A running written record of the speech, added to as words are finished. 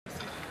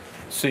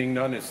Seeing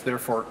none, it's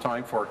therefore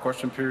time for a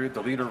question period.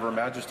 The Leader of Her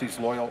Majesty's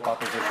Loyal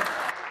Opposition.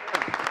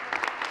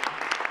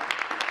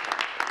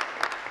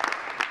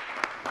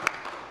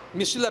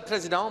 Monsieur le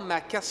Président, ma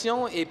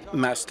question est...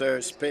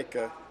 Mr.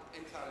 Speaker,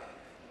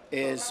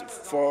 is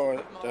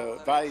for the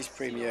Vice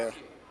Premier.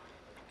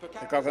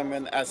 The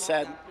government has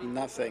said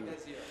nothing,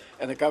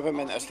 and the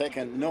government has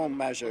taken no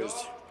measures.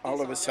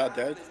 All of a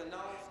sudden,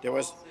 there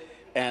was,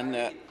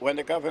 when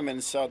the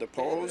government saw the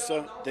polls,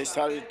 they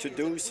started to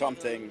do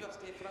something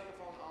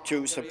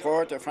to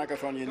support the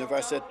Francophone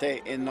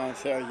University in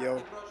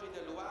Ontario.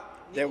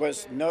 There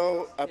was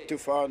up to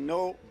far,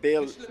 no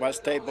bill was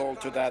tabled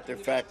to that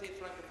effect.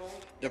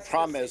 The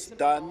promise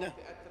done.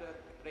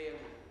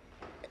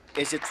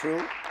 Is it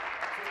true?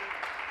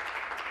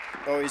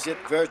 Or is it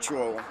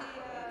virtual?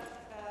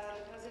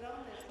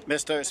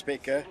 Mr.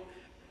 Speaker,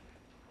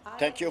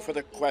 thank you for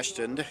the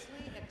question.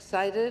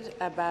 Excited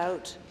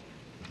about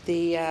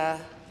the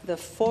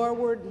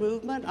forward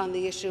movement on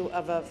the issue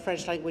of a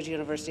French language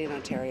university in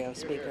Ontario,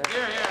 Speaker.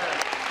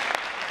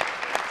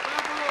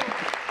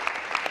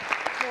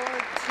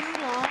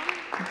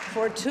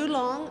 For too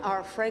long,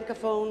 our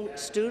Francophone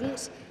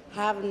students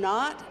have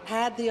not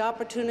had the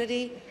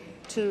opportunity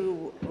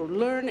to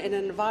learn in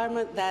an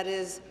environment that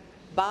is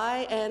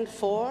by and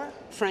for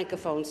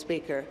Francophone,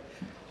 Speaker.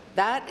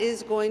 That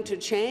is going to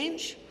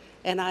change,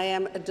 and I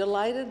am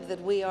delighted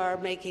that we are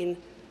making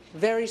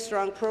very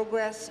strong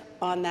progress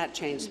on that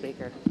change,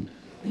 Speaker.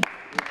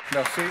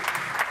 Merci.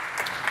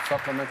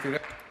 Supplementary.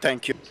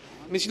 Thank you.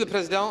 Monsieur le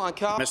Président,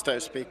 encore... Mr.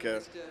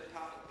 Speaker,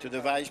 to the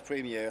Vice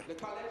Premier,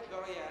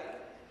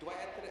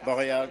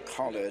 Boreal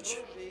College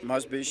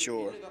must be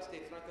sure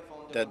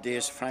that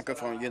this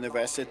Francophone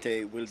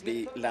university will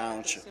be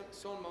launched.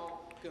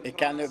 It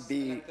cannot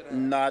be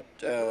not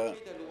a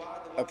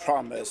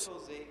promise.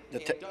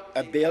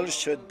 A bill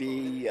should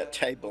be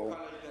tabled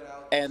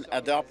and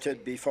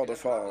adopted before the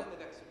fall.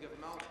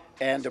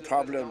 And the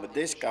problem with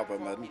this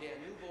government,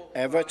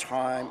 every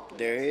time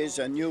there is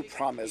a new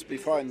promise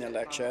before an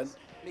election,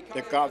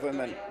 the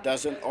government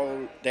doesn't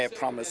hold their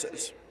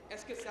promises.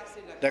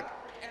 The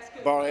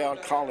Boreal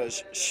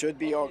College should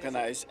be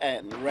organized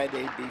and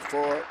ready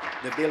before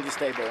the bill is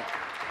tabled.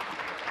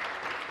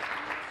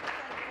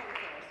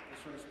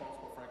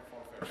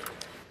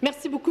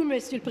 Merci beaucoup,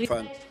 Monsieur le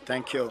Président.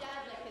 Thank you.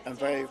 I'm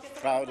very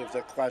proud of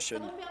the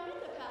question.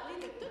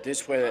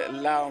 This will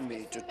allow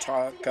me to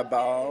talk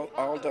about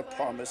all the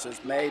promises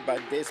made by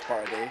this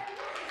party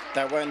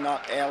that were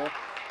not held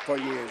for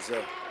years.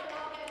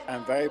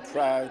 I'm very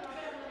proud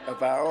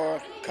of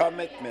our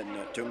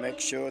commitment to make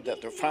sure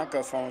that the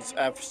Francophones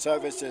have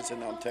services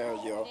in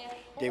Ontario.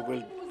 There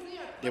will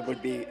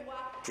be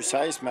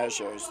precise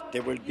measures.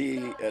 There will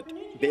be a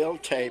bill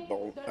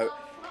table,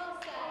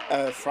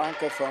 a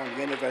Francophone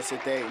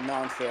university in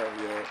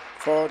Ontario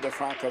for the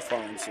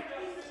Francophones.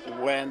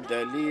 When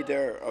the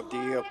leader of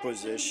the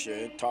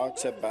opposition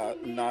talks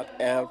about not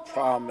held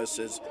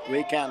promises,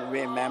 we can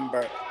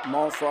remember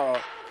Montfort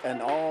and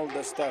all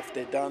the stuff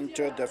they done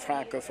to the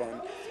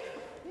Francophone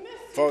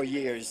for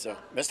years.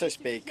 Mr.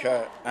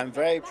 Speaker, I'm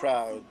very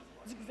proud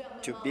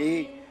to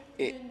be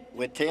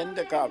within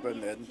the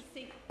government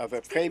of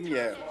a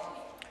premier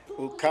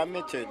who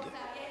committed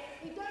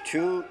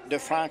to the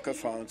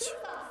Francophones,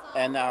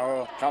 and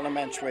our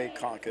parliamentary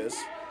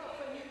caucus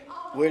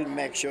will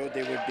make sure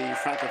there will be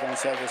Francophone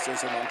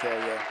services in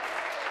Ontario.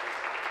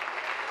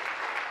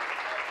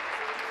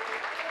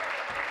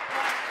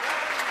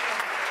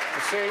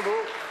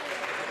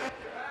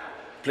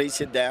 Please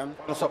sit down.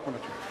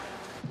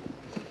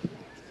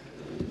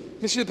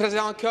 Monsieur le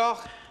Président,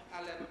 encore...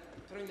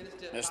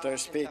 Mr.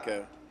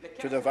 Speaker,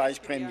 to the Vice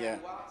Premier,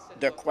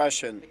 the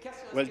question,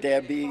 will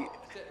there be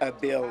a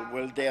bill,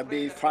 will there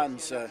be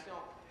funds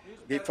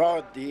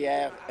before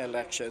the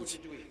elections?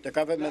 The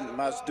government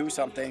must do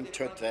something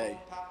today.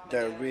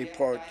 The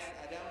report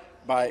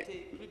by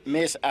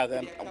Ms.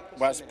 Adam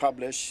was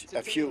published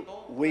a few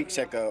weeks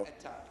ago.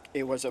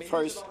 It was a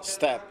first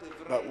step,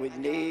 but we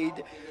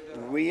need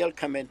real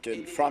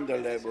commitment from the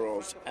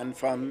Liberals and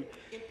from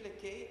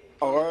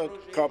our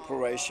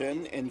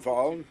corporation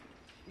involved.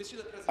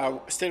 I'm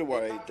still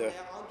worried.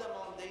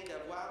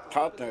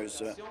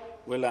 Partners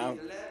will have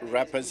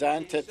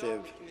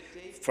representatives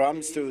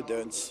from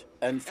students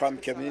and from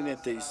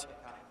communities.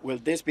 Will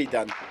this be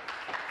done?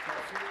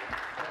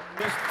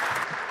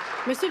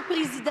 Monsieur le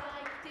Président,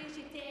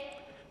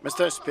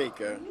 Mr.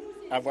 Speaker,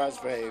 I was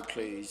very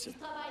pleased.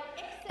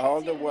 All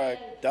the work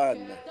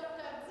done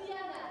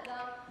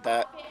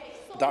that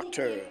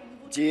Dr.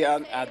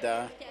 Diane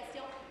Ada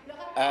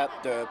at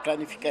the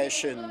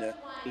planification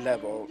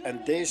level,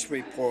 and this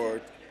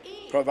report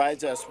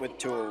provides us with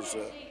tools,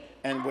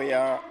 and we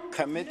are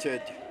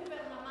committed,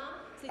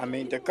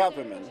 the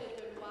government,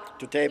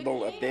 to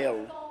table a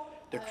bill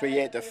to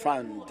create a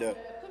fund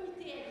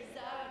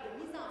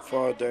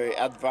for the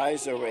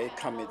advisory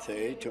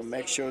committee to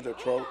make sure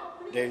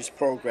there is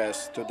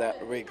progress to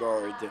that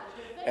regard,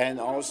 and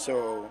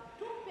also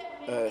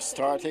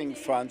starting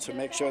funds to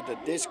make sure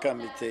that this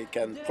committee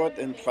can put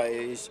in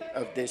place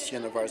of this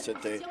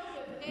university.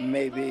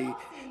 Maybe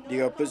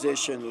the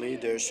opposition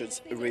leader should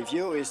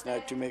review his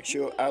note to make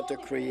sure how to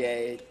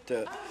create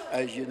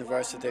a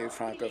university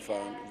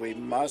francophone. We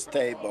must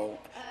table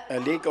a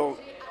legal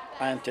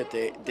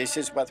entity. This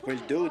is what we'll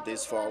do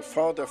this fall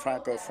for the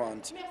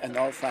francophones and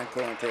all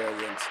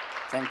Franco-Ontarians.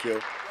 Thank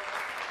you.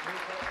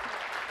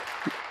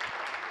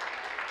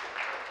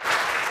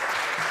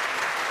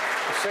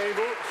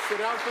 Sit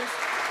down, please.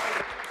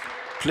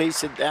 Please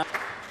sit down.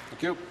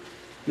 Thank you.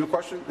 New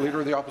question,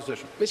 Leader of the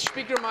Opposition. Mr.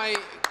 Speaker, my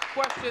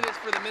question is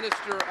for the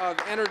Minister of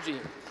Energy.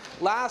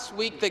 Last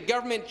week, the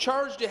government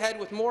charged ahead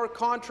with more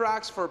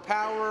contracts for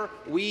power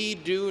we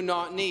do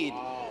not need.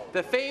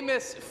 The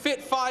famous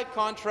Fit 5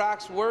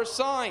 contracts were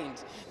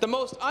signed, the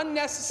most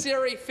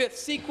unnecessary fifth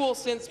sequel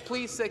since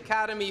Police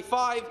Academy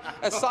 5,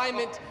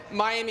 Assignment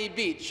Miami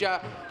Beach. An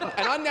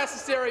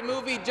unnecessary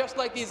movie just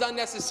like these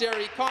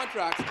unnecessary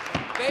contracts.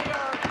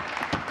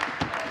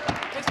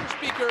 Mr.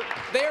 Speaker,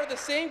 they are the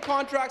same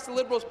contracts the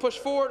Liberals pushed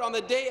forward on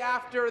the day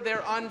after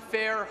their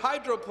unfair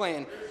hydro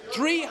plan.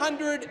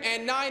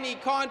 390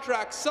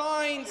 contracts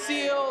signed,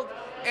 sealed,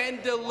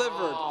 and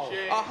delivered.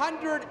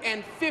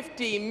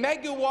 150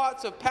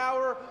 megawatts of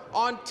power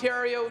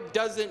Ontario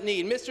doesn't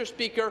need. Mr.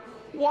 Speaker,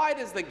 why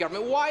does the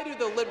government, why do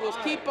the Liberals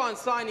keep on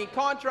signing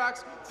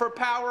contracts for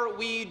power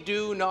we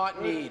do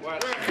not need?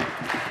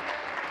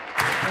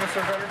 Minister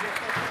of Energy.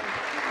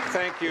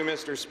 Thank you,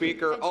 Mr.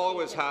 Speaker.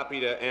 Always happy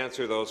to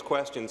answer those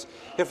questions.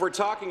 If we're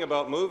talking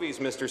about movies,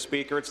 Mr.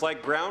 Speaker, it's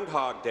like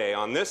Groundhog Day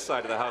on this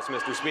side of the House,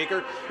 Mr.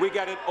 Speaker. We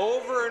get it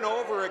over and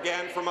over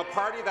again from a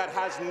party that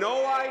has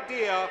no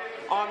idea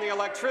on the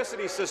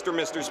electricity system,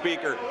 Mr.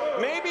 Speaker.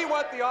 Maybe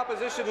what the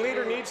opposition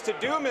leader needs to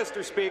do,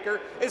 Mr. Speaker,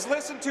 is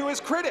listen to his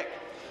critic.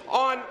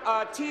 On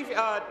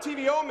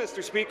TVO,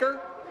 Mr.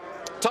 Speaker,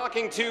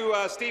 talking to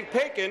Steve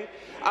Paikin,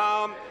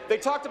 they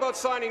talked about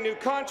signing new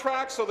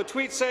contracts, so the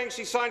tweet saying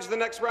she signs the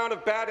next round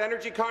of bad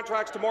energy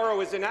contracts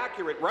tomorrow is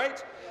inaccurate,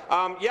 right?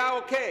 Yeah,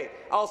 okay,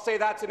 I'll say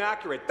that's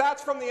inaccurate.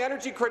 That's from the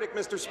energy critic,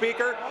 Mr.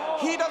 Speaker.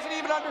 He doesn't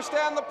even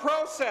understand the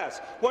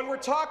process. When we're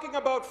talking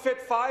about Fit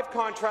 5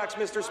 contracts,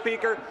 Mr.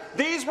 Speaker,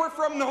 these were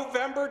from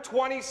November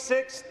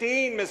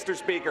 2016, Mr.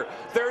 Speaker.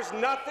 There's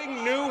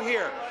nothing new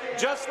here.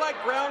 Just like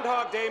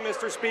Groundhog Day,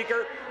 Mr.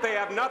 Speaker, they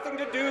have nothing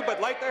to do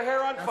but light their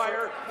hair on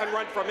fire and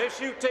run from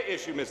issue to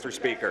issue, Mr.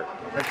 Speaker.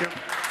 Thank you.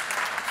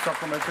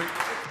 Supplementary.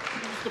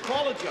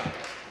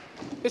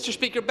 Mr.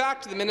 Speaker,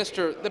 back to the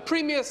minister. The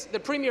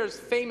Premier is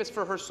famous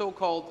for her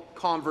so-called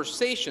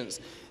conversations.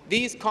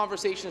 These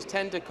conversations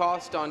tend to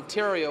cost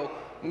Ontario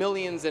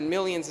millions and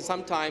millions and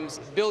sometimes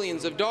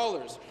billions of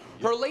dollars.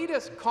 Her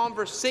latest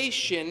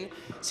conversation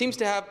seems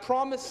to have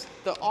promised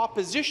the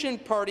opposition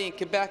party in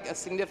Quebec a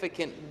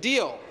significant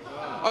deal.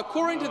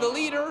 According to the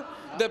leader,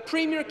 the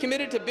Premier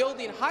committed to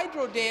building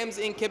hydro dams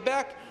in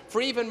Quebec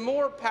for even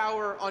more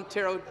power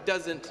Ontario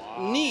doesn't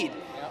need.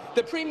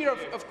 The Premier,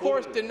 of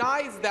course,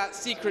 denies that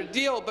secret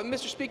deal, but,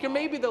 Mr. Speaker,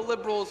 maybe the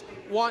Liberals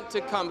want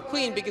to come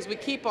clean because we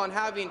keep on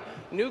having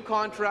new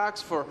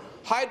contracts for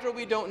hydro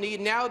we don't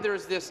need. Now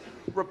there's this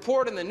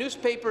report in the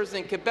newspapers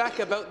in Quebec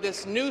about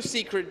this new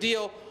secret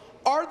deal.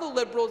 Are the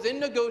Liberals in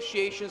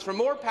negotiations for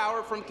more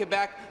power from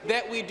Quebec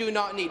that we do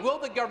not need? Will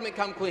the government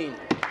come clean?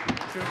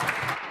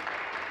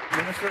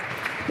 Minister.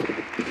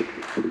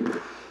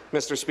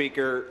 Mr.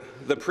 Speaker,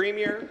 the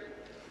Premier,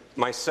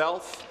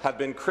 myself, have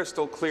been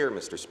crystal clear,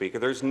 Mr. Speaker.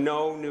 There's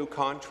no new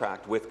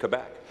contract with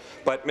Quebec.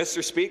 But,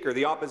 Mr. Speaker,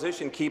 the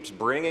opposition keeps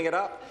bringing it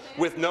up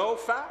with no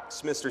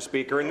facts, Mr.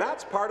 Speaker, and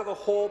that's part of the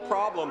whole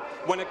problem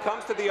when it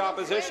comes to the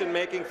opposition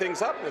making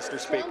things up, Mr.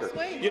 Speaker.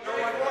 You know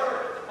what?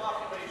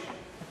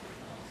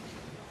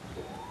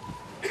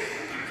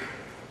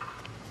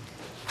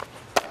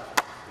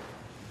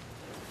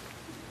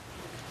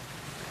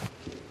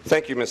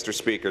 Thank you, Mr.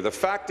 Speaker. The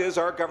fact is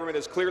our government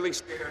has clearly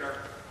stated our...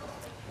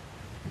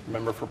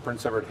 Member for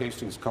Prince Edward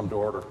Hastings come to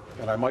order,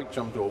 and I might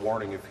jump to a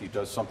warning if he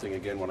does something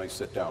again when I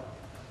sit down.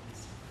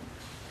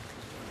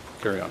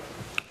 Carry on.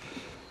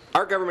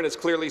 Our government has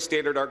clearly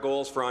stated our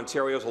goals for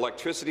Ontario's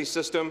electricity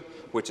system,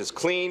 which is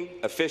clean,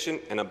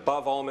 efficient, and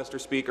above all, Mr.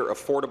 Speaker,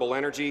 affordable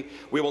energy.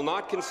 We will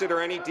not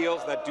consider any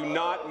deals that do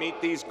not meet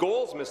these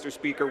goals, Mr.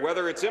 Speaker,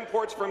 whether it's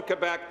imports from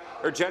Quebec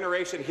or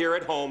generation here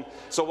at home.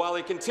 So while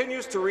he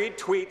continues to read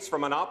tweets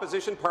from an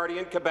opposition party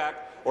in Quebec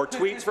or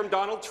tweets from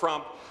Donald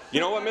Trump, you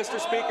know what, Mr.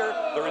 Speaker?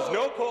 There is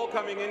no coal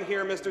coming in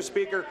here, Mr.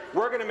 Speaker.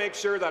 We're going to make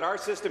sure that our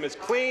system is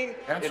clean,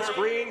 it's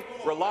green,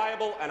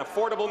 reliable, and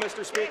affordable,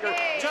 Mr. Speaker,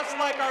 just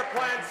like our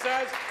plan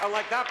says, and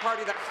like that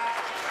party that...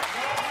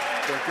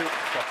 Thank you.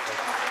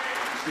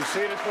 Be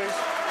seated, please.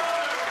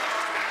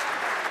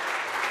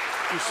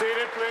 Be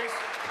seated, please.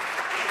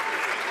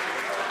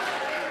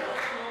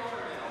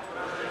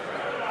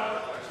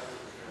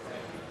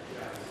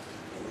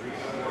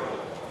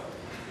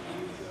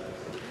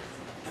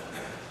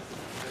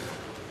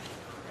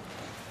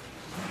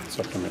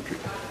 Supplementary.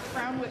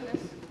 Crown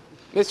witness.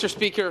 Mr.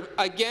 Speaker,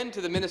 again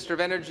to the Minister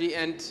of Energy,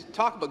 and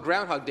talk about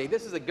Groundhog Day.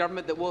 This is a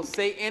government that will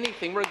say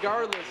anything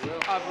regardless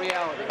of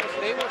reality.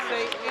 They will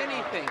say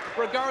anything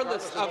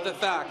regardless of the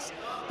facts.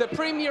 The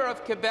Premier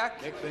of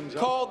Quebec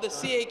called the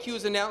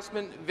CAQ's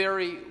announcement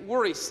very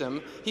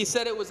worrisome. He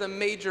said it was a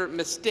major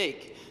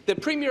mistake. The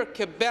Premier of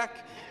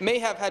Quebec may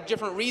have had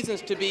different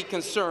reasons to be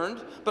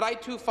concerned, but I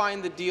too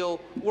find the deal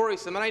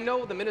worrisome. And I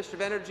know the Minister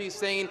of Energy is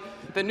saying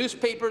the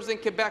newspapers in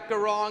Quebec are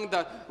wrong,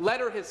 the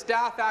letter his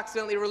staff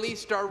accidentally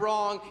released are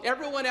wrong,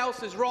 everyone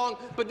else is wrong,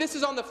 but this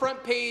is on the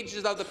front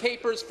pages of the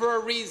papers for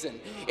a reason.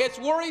 It's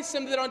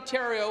worrisome that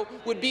Ontario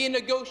would be in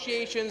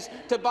negotiations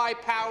to buy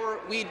power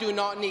we do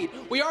not need.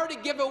 We already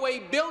give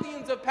away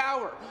billions of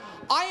power.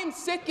 I am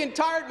sick and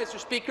tired, Mr.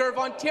 Speaker, of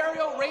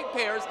Ontario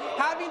ratepayers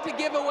having to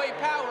give away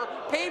power,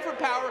 pay for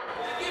power,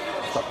 to give it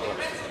to Michigan,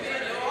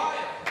 Pennsylvania,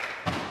 Ohio.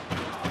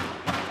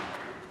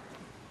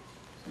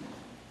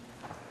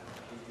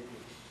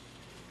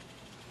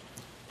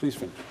 Please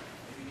finish.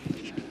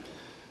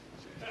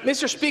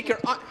 Mr. Speaker,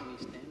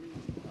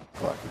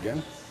 Clock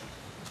again.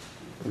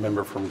 The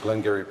member from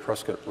Glengarry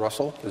Prescott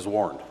Russell is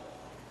warned.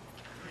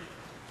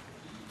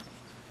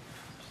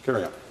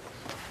 Carry on.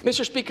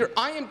 Mr. Speaker,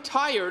 I am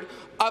tired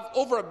of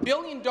over $1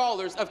 billion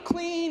of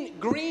clean,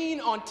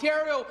 green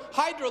Ontario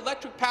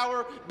hydroelectric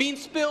power being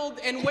spilled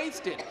and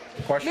wasted.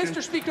 Question?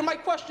 Mr. Speaker, my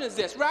question is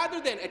this.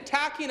 Rather than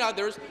attacking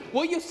others,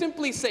 will you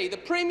simply say, the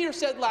Premier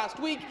said last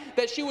week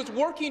that she was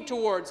working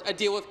towards a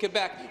deal with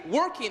Quebec,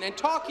 working and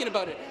talking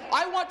about it.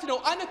 I want to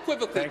know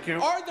unequivocally,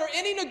 are there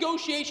any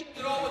negotiations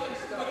at all with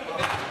Quebec?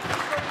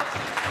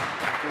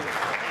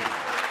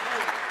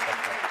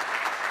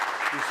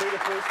 Be seated,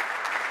 please.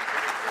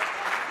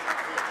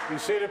 Be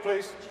seated,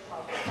 please.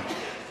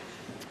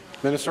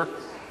 Minister.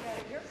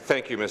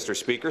 Thank you, Mr.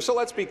 Speaker. So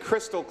let's be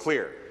crystal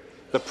clear.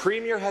 The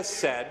Premier has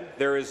said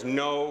there is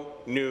no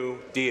new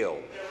deal.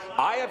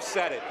 I have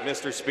said it,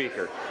 Mr.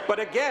 Speaker. But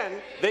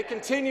again, they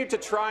continue to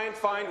try and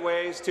find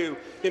ways to,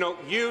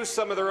 use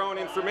some of their own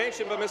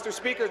information. But, Mr.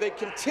 Speaker, they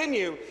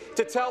continue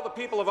to tell the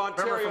people of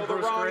Ontario the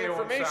wrong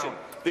information.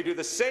 They do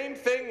the same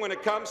thing when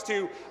it comes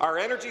to our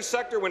energy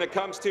sector, when it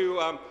comes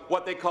to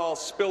what they call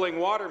spilling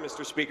water,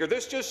 Mr. Speaker.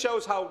 This just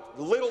shows how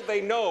little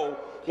they know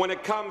when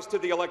it comes to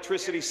the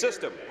electricity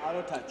system.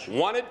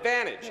 One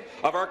advantage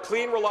of our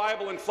clean,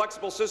 reliable and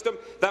flexible system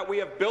that we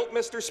have built,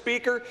 Mr.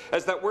 Speaker,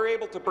 is that we're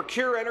able to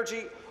procure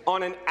energy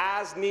on an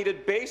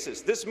as-needed basis.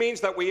 This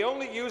means that we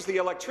only use the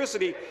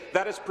electricity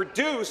that is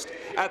produced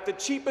at the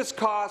cheapest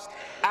cost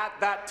at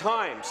that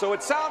time. So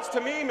it sounds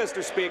to me,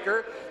 Mr.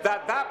 Speaker,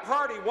 that that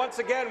party once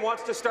again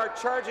wants to start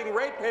charging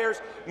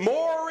ratepayers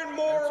more and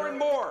more and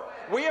more.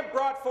 We have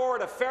brought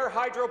forward a fair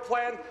hydro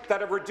plan that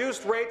have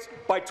reduced rates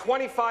by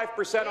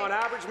 25% on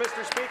average,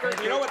 Mr. Speaker. And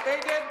you know what they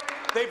did?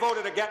 They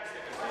voted against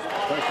it.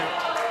 Thank you.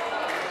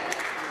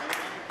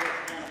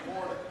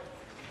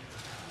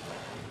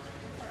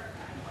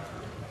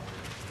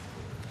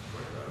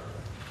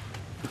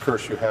 The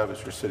curse you have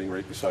is you're sitting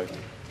right beside me.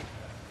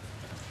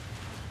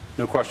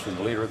 No question.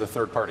 The Leader of the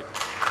Third Party.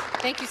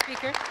 Thank you,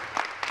 Speaker.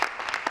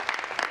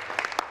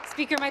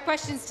 Speaker, my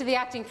question is to the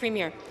Acting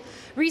Premier.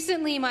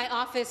 Recently, my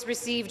office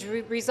received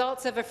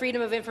results of a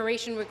Freedom of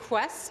Information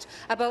request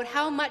about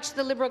how much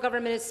the Liberal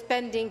government is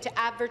spending to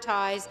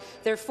advertise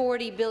their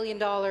 $40 billion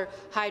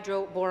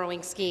hydro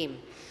borrowing scheme.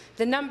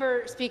 The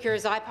number, Speaker,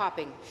 is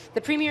eye-popping.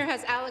 The Premier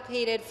has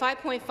allocated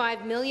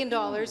 $5.5 million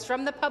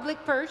from the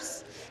public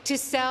purse to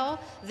sell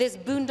this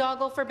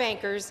boondoggle for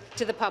bankers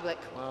to the public.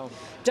 Wow.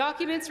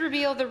 Documents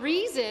reveal the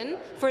reason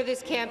for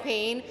this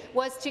campaign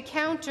was to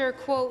counter,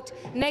 quote,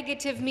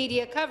 negative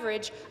media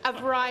coverage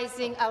of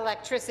rising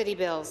electricity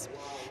bills.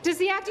 Does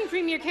the Acting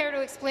Premier care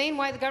to explain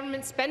why the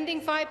government is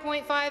spending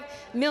 $5.5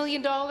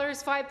 million,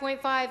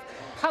 $5.5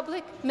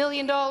 public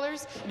million,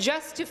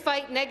 just to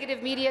fight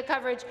negative media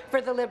coverage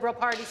for the Liberal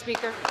Party, Speaker?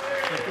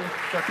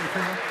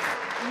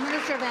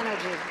 Minister of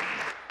Energy.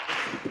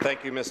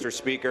 Thank you, Mr.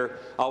 Speaker.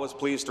 Always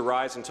pleased to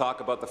rise and talk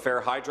about the Fair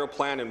Hydro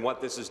Plan and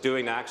what this is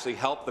doing to actually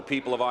help the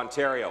people of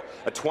Ontario.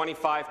 A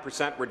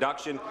 25%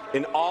 reduction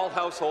in all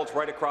households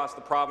right across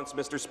the province,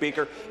 Mr.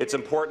 Speaker. It's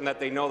important that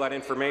they know that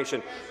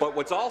information. But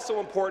what's also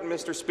important,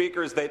 Mr.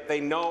 Speaker, is that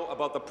they know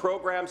about the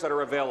programs that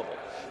are available.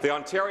 The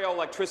Ontario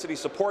Electricity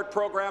Support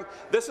Program,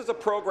 this is a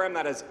program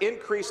that has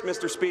increased,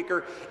 Mr.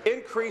 Speaker,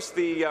 increased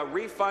the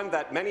refund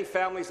that many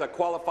families that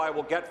qualify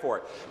will get for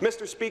it.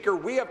 Mr. Speaker,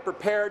 we have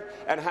prepared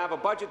and have a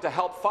budget to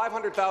help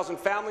 500,000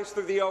 families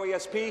through the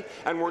OESP,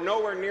 and we're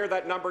nowhere near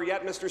that number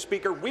yet, Mr.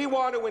 Speaker. We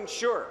want to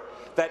ensure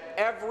that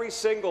every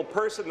single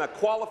person that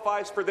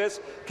qualifies for this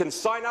can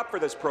sign up for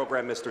this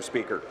program, Mr.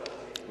 Speaker.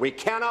 We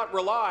cannot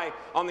rely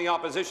on the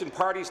opposition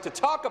parties to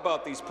talk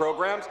about these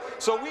programs,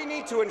 so we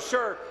need to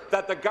ensure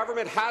that the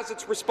government has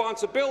its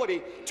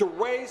responsibility to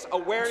raise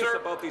awareness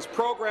about these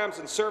programs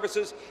and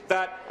services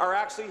that are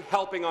actually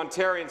helping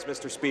Ontarians,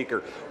 Mr.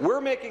 Speaker.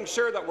 We're making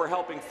sure that we're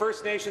helping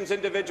First Nations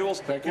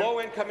individuals,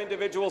 low-income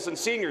individuals and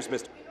seniors,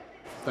 Mr.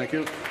 Thank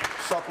you.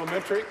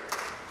 Supplementary.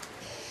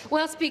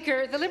 Well,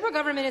 Speaker, the Liberal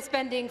government is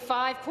spending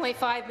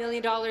 $5.5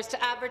 million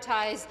to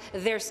advertise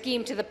their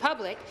scheme to the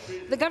public.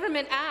 The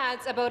government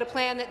adds about a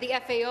plan that the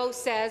FAO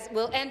says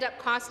will end up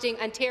costing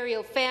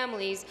Ontario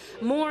families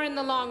more in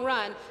the long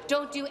run.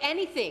 Don't do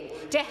anything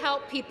to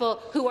help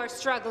people who are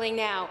struggling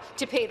now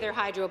to pay their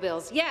hydro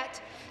bills.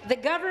 Yet, the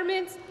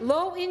government's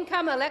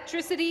low-income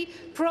electricity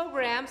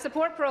program,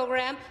 support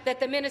program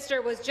that the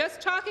minister was just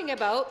talking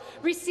about,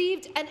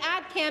 received an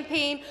ad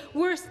campaign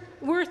worth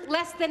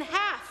less than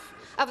half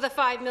of the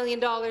 $5 million,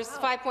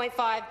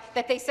 5.5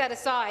 that they set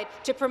aside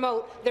to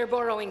promote their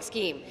borrowing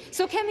scheme.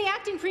 So can the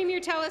acting premier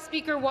tell us,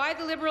 Speaker, why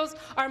the Liberals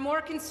are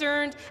more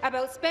concerned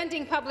about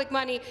spending public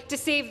money to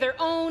save their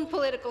own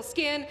political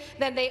skin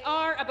than they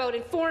are about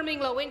informing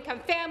low-income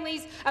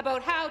families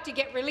about how to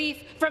get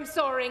relief from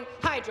soaring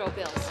hydro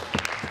bills?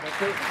 Thank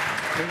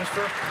you.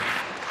 Minister.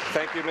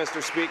 Thank you,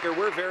 Mr. Speaker.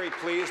 We're very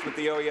pleased with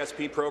the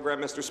OESP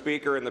program, Mr.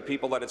 Speaker, and the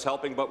people that it's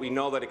helping, but we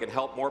know that it can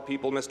help more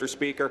people, Mr.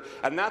 Speaker,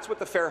 and that's what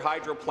the Fair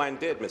Hydro Plan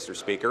did, Mr.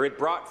 Speaker. It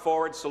brought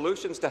forward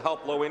solutions to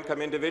help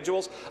low-income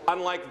individuals,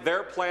 unlike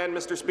their plan,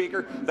 Mr.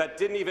 Speaker, that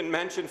didn't even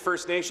mention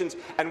First Nations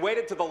and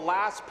waited to the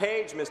last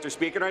page, Mr.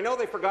 Speaker. And I know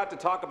they forgot to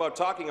talk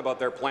about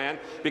their plan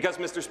because,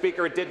 Mr.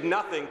 Speaker, it did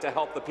nothing to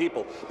help the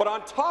people. But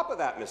on top of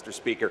that, Mr.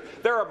 Speaker,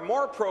 there are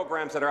more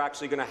programs that are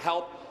actually going to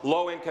help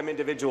low-income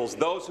individuals,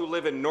 those who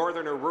live in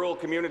northern or rural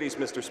communities,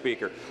 Mr.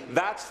 Speaker.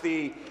 That's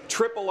the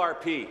Triple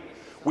RP.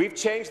 We've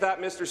changed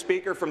that, Mr.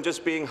 Speaker, from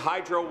just being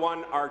Hydro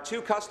 1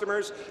 R2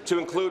 customers to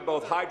include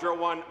both Hydro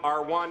 1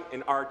 R1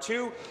 and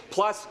R2,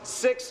 plus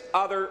 6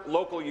 other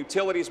local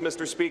utilities,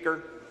 Mr.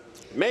 Speaker,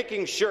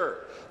 making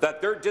sure that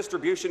their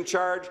distribution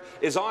charge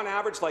is on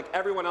average like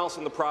everyone else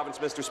in the province,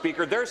 Mr.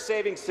 Speaker. They're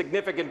saving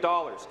significant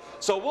dollars.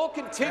 So we'll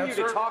continue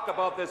to talk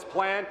about this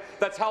plan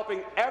that's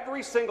helping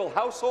every single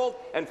household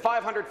and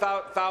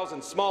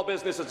 500,000 small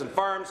businesses and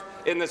farms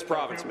in this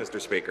province,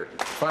 Mr. Speaker.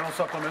 Final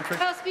supplementary.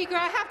 Well, Speaker,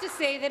 I have to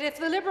say that if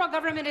the Liberal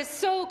government is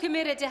so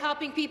committed to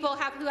helping people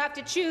who have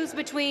to choose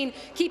between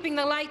keeping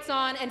the lights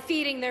on and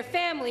feeding their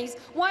families,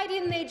 why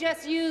didn't they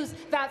just use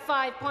that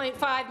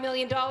 $5.5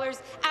 million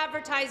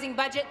advertising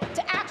budget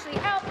to actually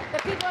help the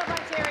people of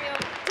Ontario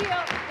deal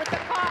with the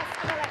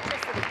cost of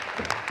electricity?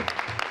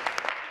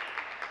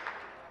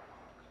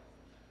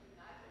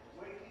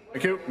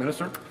 Thank you.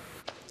 Minister.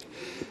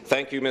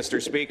 Thank you,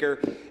 Mr. Speaker.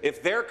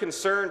 If they're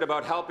concerned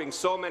about helping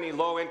so many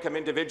low-income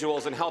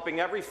individuals and helping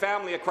every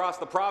family across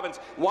the province,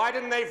 why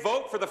didn't they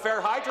vote for the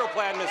Fair Hydro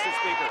Plan, Mr.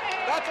 Speaker?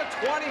 That's a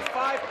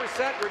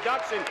 25%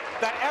 reduction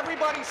that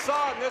everybody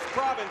saw in this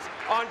province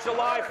on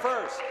July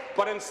 1st.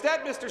 But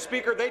instead, Mr.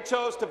 Speaker, they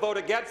chose to vote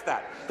against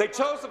that. They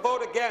chose to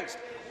vote against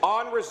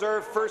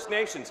on-reserve First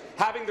Nations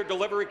having their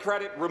delivery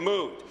credit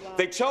removed.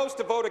 They chose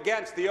to vote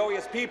against the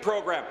OESP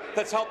program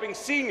that's helping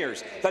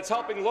seniors, that's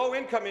helping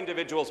low-income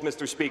individuals,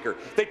 Mr. Speaker.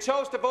 They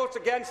chose to vote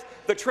against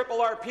the Triple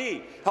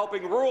RP,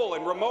 helping rural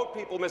and remote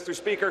people, Mr.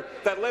 Speaker,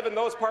 that live in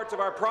those parts of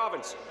our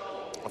province.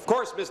 Of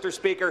course, Mr.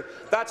 Speaker,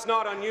 that's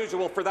not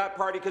unusual for that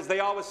party because they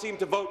always seem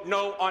to vote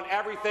no on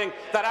everything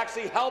that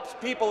actually helps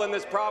people in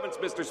this province,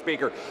 Mr.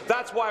 Speaker.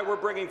 That's why we're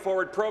bringing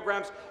forward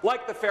programs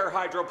like the Fair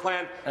Hydro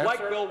Plan, like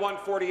Bill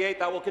 148,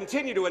 that will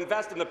continue to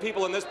invest in the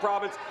people in this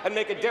province and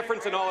make a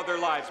difference in all of their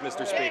lives,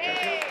 Mr. Speaker.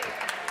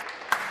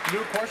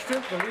 New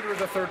question, the Leader of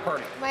the Third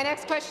Party. My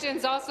next question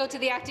is also to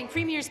the acting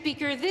premier,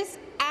 Speaker. This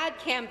ad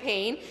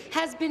campaign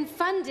has been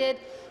funded,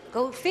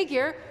 go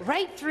figure,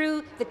 right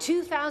through the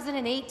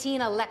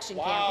 2018 election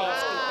campaign,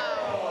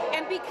 Speaker.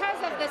 And because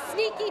of the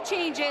sneaky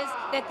changes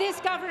that this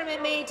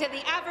government made to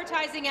the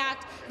Advertising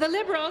Act, the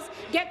Liberals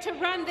get to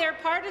run their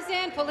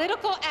partisan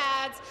political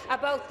ads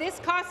about this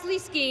costly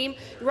scheme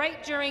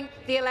right during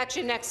the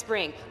election next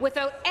spring,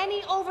 without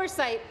any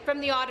oversight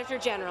from the Auditor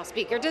General,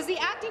 Speaker. Does the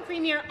acting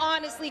premier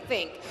honestly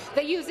think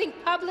that using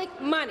public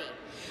money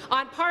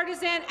on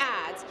partisan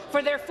ads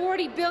for their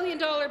 $40 billion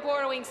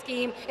borrowing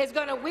scheme is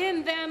going to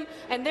win them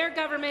and their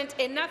government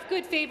enough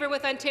good favour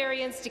with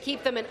Ontarians to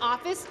keep them in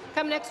office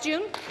come next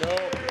June? No.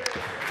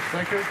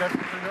 Thank you,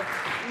 Deputy Premier.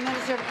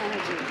 Minister of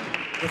Energy.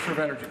 Minister of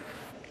Energy.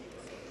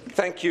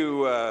 Thank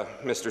you,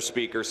 Mr.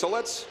 Speaker. So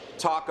let's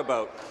talk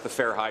about the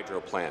Fair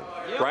Hydro Plan,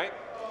 right?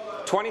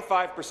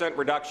 25%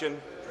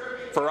 reduction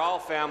for all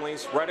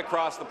families right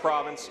across the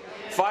province,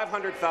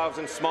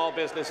 500,000 small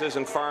businesses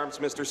and farms,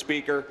 Mr.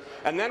 Speaker.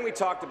 And then we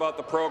talked about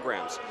the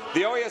programs.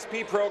 The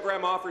OESP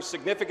program offers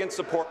significant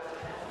support.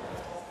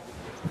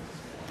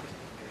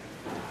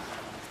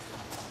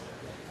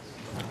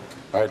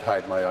 I'd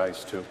hide my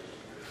eyes too.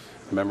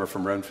 The member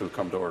from Renfrew,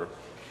 come to order.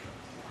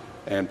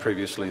 And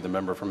previously, the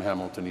member from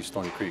Hamilton East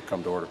Stony Creek,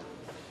 come to order.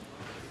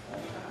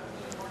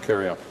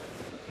 Carry on.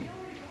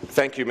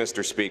 Thank you,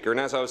 Mr. Speaker. And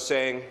as I was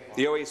saying,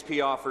 the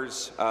OSP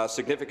offers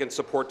significant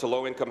support to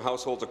low-income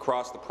households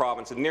across the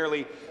province, and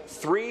nearly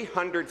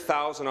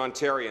 300,000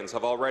 Ontarians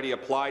have already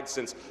applied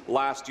since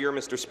last year,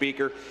 Mr.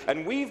 Speaker,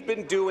 and we've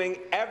been doing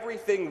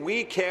everything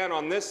we can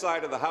on this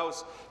side of the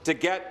House to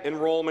get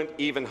enrollment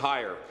even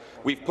higher.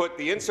 We've put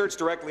the inserts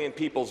directly in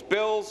people's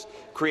bills,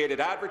 created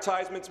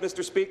advertisements,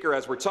 Mr. Speaker,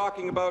 as we're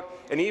talking about,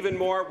 and even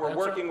more, we're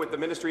working with the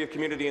Ministry of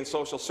Community and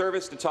Social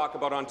Service to talk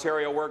about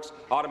Ontario Works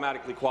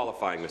automatically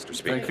qualifying, Mr.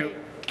 Speaker. Thank you.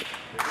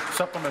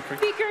 Supplementary.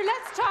 Speaker,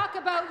 let's talk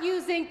about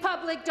using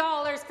public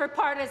dollars for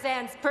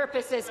partisan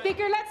purposes.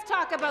 Speaker, let's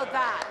talk about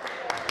that.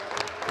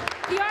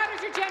 The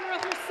Auditor General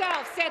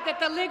herself said that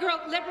the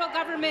Liberal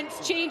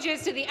government's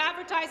changes to the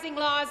advertising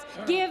laws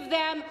give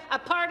them a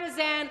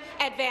partisan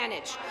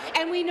advantage.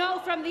 And we know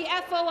from the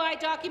FOI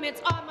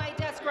documents on my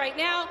desk right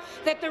now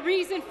that the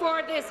reason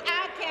for this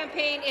ad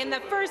campaign in the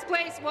first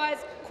place was,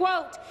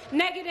 quote,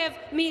 negative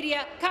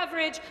media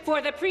coverage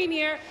for the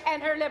Premier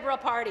and her Liberal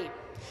Party.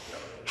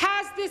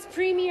 Has this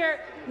Premier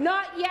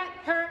not yet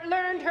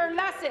learned her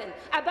lesson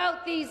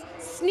about these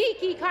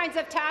sneaky kinds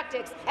of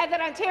tactics, and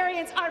that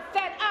Ontarians are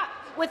fed up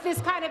with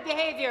this kind of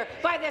behaviour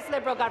by this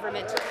Liberal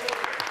government?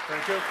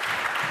 Thank you.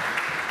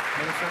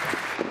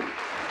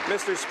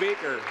 Minister. Mr.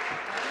 Speaker,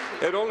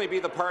 it would only be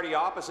the party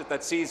opposite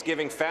that sees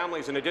giving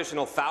families an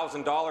additional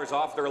 $1,000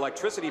 off their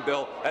electricity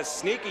bill as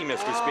sneaky,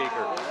 Mr.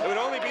 Speaker. It would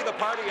only be the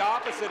party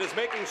opposite as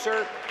making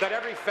sure that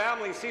every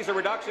family sees a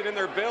reduction in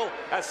their bill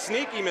as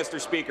sneaky, Mr.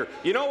 Speaker.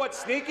 You know what's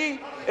sneaky?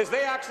 Is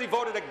they actually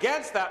voted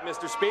against that,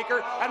 Mr.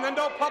 Speaker, and then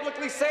don't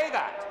publicly say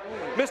that.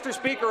 Mr.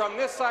 Speaker, on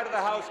this side of the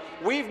House,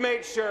 we've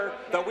made sure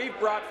that we've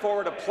brought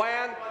forward a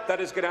plan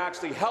that is going to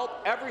actually help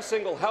every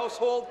single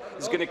household,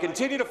 is going to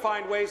continue to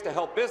find ways to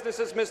help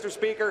businesses, Mr.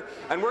 Speaker,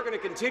 and we're going to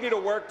continue to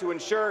work to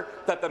ensure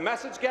that the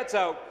message gets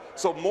out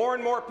so more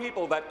and more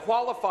people that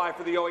qualify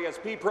for the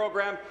OESP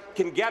program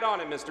can get on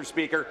it, Mr.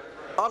 Speaker,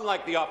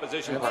 unlike the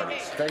opposition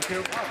parties. Thank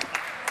you.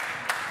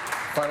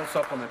 Final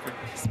supplementary.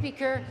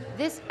 Speaker,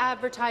 this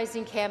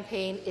advertising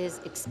campaign is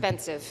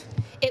expensive.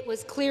 It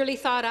was clearly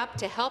thought up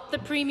to help the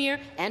Premier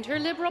and her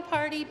Liberal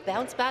Party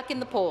bounce back in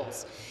the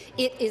polls.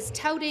 It is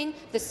touting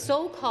the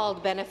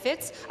so-called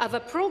benefits of a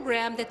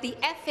program that the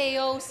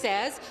FAO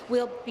says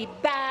will be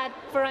bad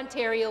for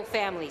Ontario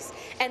families.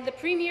 And the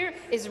Premier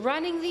is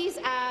running these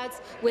ads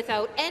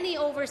without any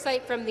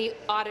oversight from the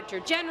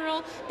Auditor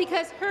General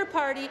because her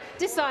party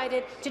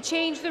decided to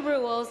change the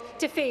rules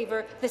to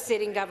favour the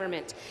sitting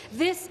government.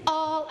 This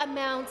all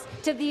amounts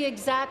to the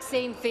exact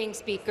same thing,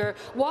 Speaker.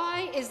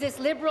 Why is this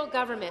Liberal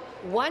government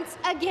once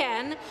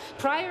again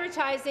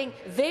prioritizing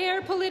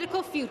their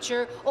political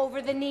future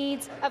over the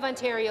needs of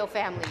Ontario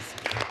families?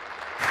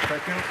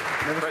 Thank you.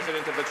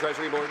 President of the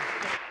Treasury Board.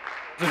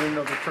 President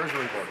of the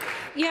Treasury Board.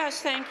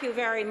 Yes, thank you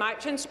very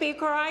much. And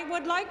Speaker, I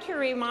would like to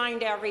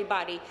remind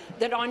everybody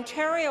that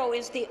Ontario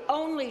is the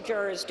only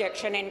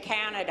jurisdiction in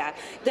Canada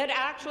that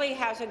actually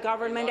has a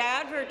Government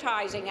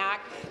Advertising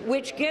Act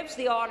which gives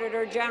the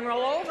Auditor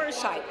General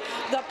oversight.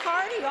 The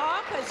party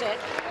opposite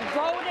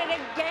voted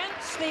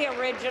against the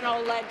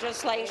original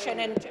legislation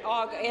in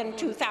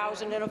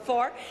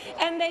 2004,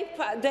 and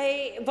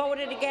they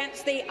voted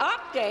against the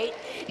update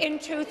in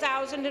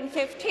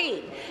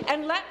 2015.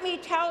 And let me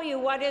tell you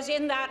what is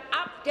in that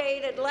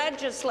updated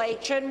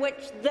legislation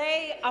which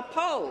they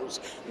oppose.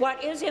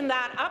 What is in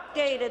that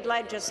updated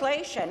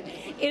legislation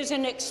is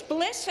an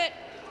explicit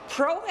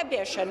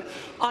prohibition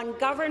on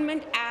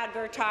government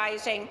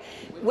advertising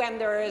when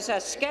there is a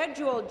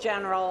scheduled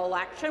general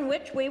election,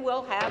 which we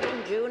will have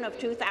in June of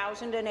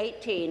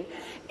 2018.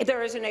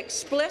 There is an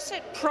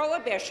explicit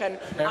prohibition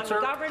on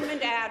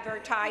government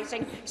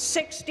advertising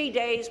 60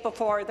 days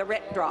before the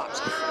writ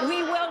drops.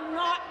 We will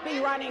not be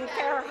running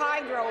fair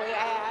hydro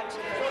ads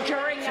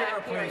during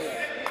that period.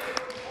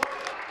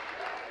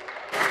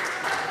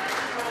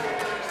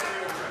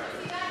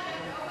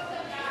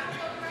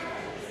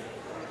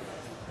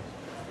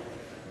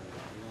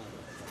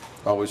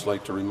 I always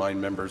like to remind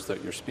members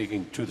that you're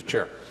speaking to the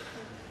chair.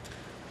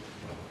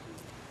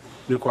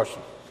 New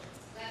question.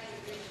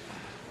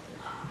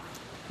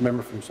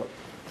 Member from Sutton.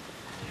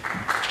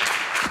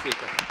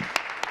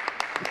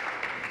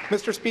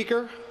 Mr.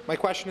 Speaker, my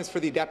question is for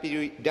the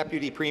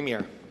Deputy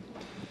Premier.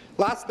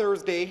 Last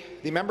Thursday,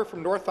 the member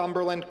from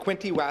Northumberland,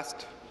 Quinte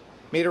West,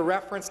 made a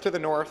reference to the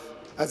North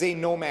as a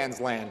no-man's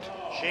land.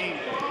 Shame.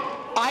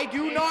 I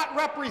do not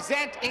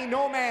represent a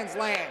no-man's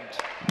land.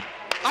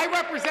 I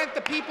represent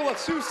the people of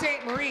Sault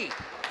Ste. Marie,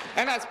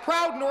 and as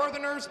proud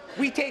Northerners,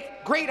 we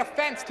take great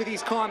offence to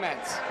these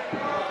comments.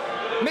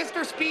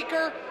 Mr.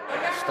 Speaker,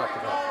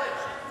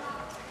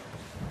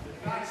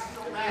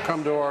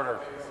 Come to order.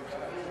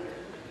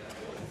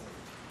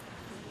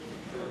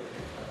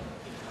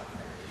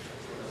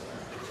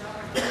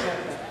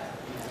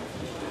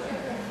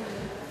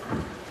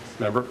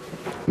 Member.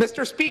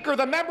 Mr. Speaker,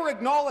 the member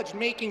acknowledged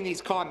making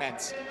these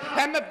comments,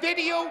 and the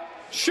video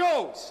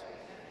shows.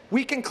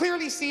 We can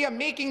clearly see him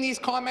making these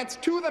comments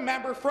to the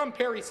member from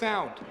Parry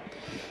Sound.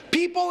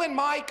 People in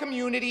my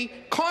community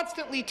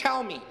constantly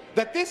tell me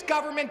that this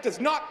government does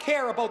not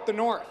care about the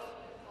North.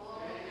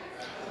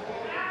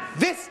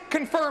 This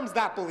confirms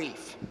that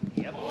belief.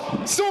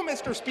 So,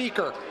 Mr.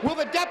 Speaker, will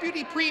the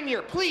Deputy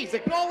Premier please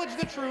acknowledge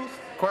the truth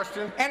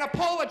and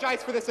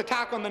apologize for this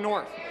attack on the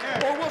North?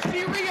 Or will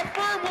she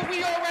reaffirm what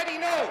we already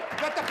know,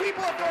 that the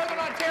people of Northern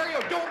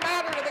Ontario don't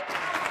matter to the...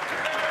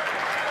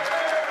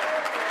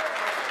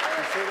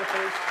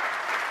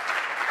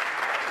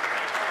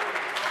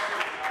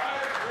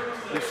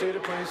 Be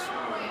seated, please.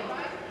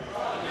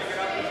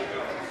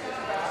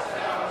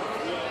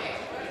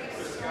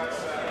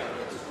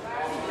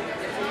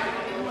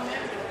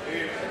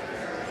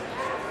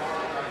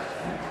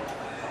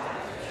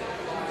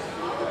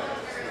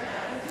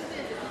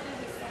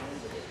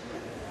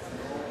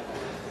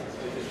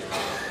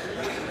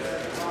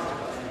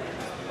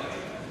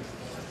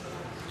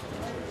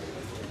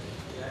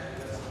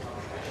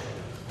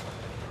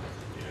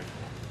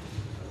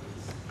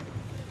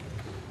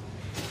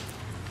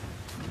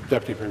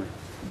 Deputy Premier.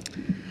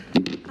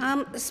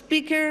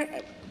 Speaker,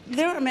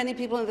 there are many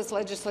people in this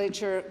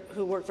legislature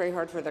who work very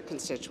hard for their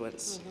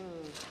constituents.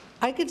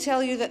 I could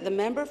tell you that the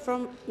member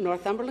from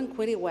Northumberland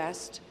Quinte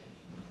West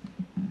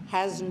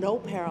has no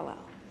parallel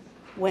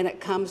when it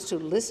comes to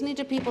listening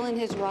to people in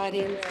his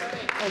riding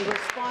and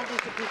responding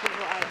to people's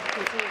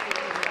concerns in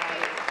his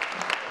riding.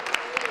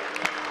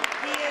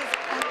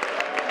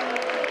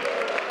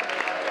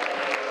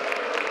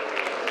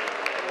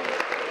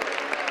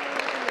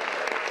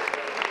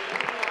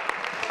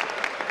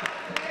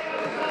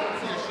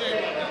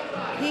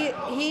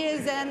 He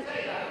is an...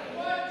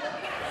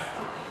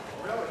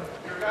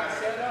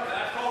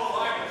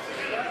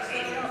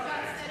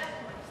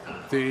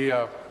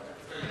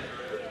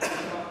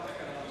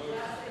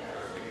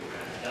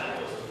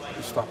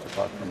 Stop the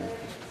clock for a minute.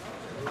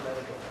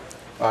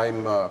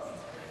 I'm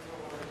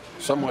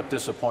somewhat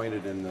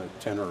disappointed in the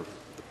tenor of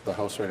the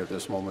House right at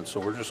this moment, so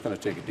we're just going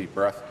to take a deep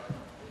breath.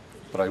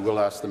 But I will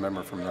ask the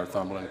member from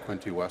Northumberland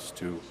Quinte West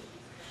to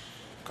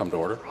come to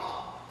order.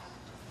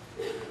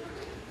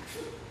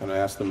 And I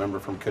ask the member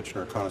from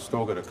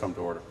Kitchener-Conestoga to come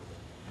to order.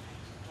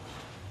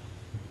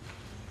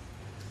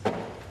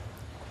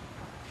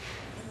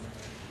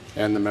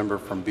 And the member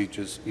from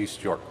Beaches,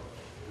 East York.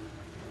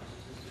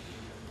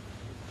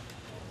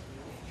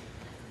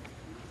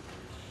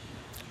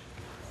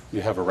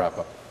 You have a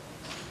wrap-up.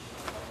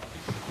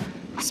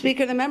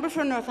 Speaker, the member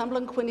for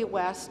Northumberland Quinte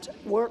West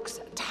works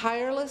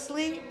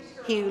tirelessly.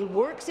 He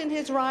works in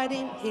his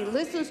riding, he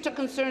listens to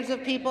concerns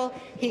of people,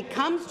 he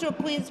comes to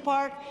Queen's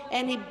Park,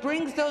 and he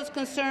brings those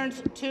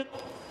concerns to...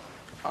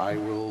 I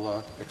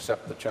will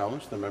accept the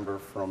challenge. The member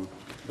from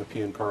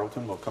Nepean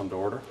Carleton will come to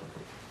order.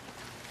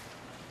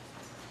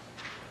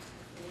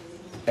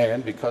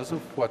 And because of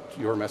what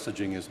your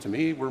messaging is to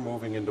me, we're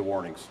moving into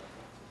warnings.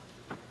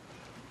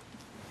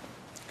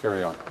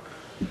 Carry on.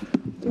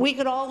 We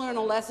could all learn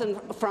a lesson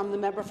from the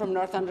member from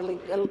Northumberland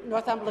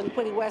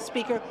Quinte West,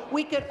 Speaker.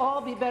 We could all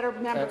be better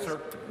members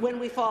when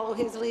we follow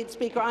his lead,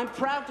 Speaker. I'm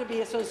proud to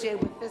be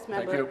associated with this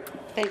member.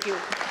 Thank you.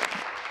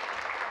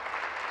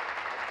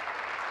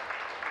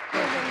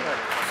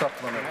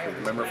 Supplementary.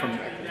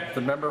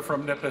 The member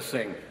from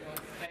Nipissing.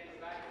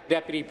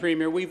 Deputy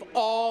Premier, we've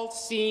all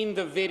seen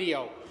the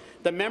video.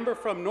 The member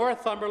from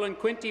Northumberland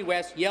Quinte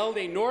West yelled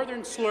a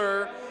northern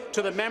slur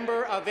to the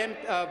member of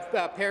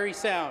Parry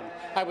Sound.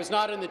 I was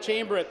not in the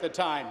chamber at the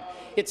time.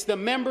 It's the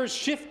member's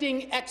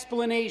shifting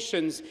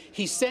explanations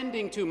he's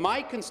sending to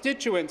my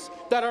constituents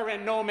that are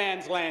in no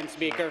man's land,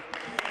 Speaker.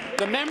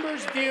 The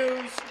member's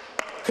views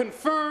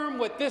confirm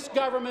what this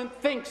government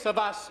thinks of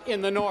us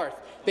in the North.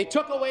 They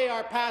took away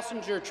our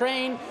passenger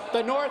train.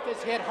 The North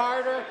is hit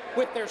harder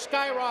with their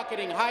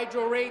skyrocketing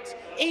hydro rates.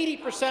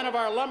 80% of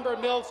our lumber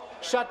mills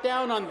shut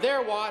down on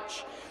their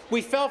watch.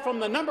 We fell from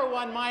the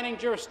 #1 mining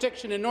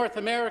jurisdiction in North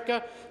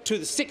America to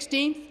the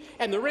 16th,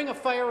 and the Ring of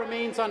Fire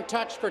remains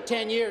untouched for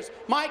 10 years.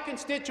 My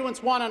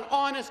constituents want an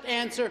honest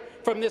answer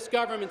from this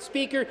government,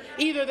 Speaker.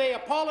 Either they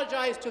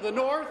apologize to the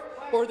North,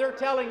 or they're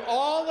telling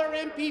all their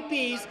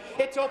MPPs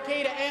it's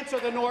okay to answer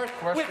the North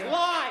with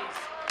lies.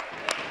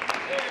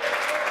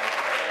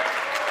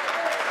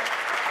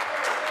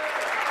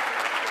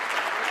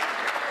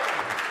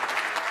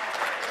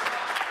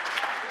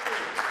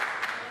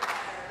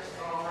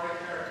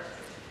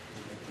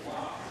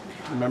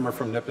 The member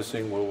from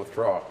Nipissing will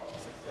withdraw.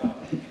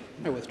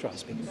 I withdraw,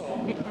 Speaker.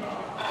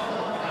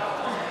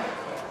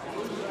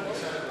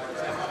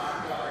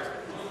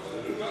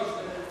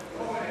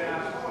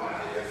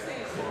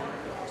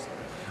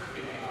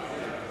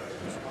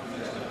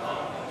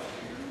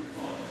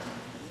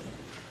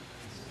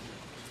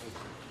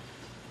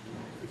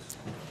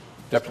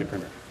 Deputy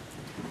Premier.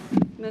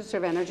 Minister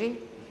of Energy.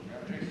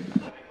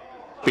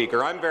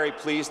 Speaker, I'm very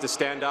pleased to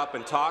stand up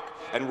and talk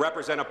and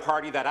represent a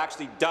party that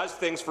actually does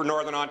things for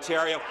Northern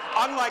Ontario,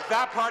 unlike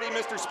that party,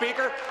 Mr.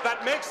 Speaker,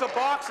 that makes a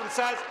box and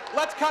says,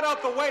 let's cut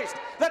out the waste,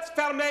 let's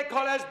fermer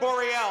Collège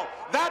Boréal.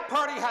 That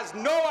party has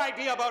no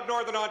idea about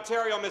Northern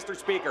Ontario, Mr.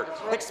 Speaker.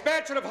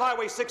 Expansion of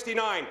Highway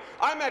 69.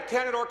 I'm at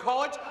Canadore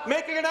College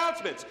making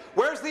announcements.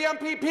 Where's the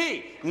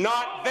MPP?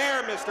 Not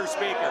there, Mr.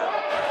 Speaker.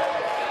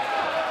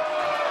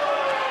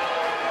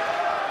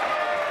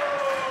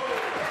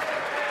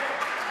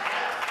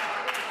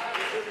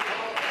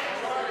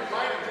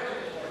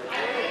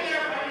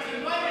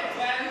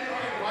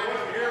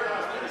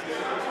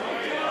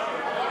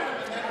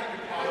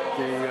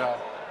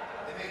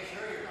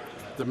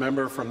 The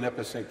member from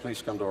Nipissing,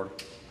 please come to order.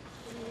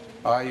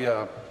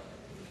 I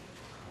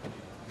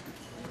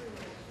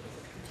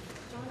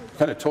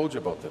kind of told you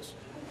about this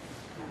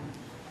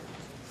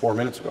 4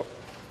 minutes ago,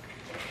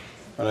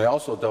 and I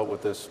also dealt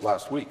with this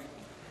last week.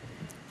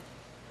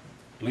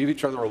 Leave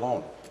each other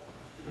alone.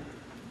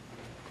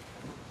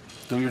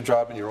 Do your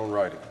job in your own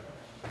writing.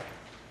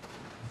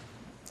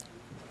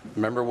 The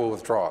member will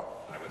withdraw.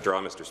 I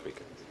withdraw, Mr.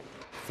 Speaker.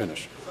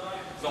 Finish.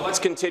 So let's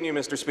continue,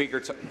 Mr.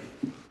 Speaker.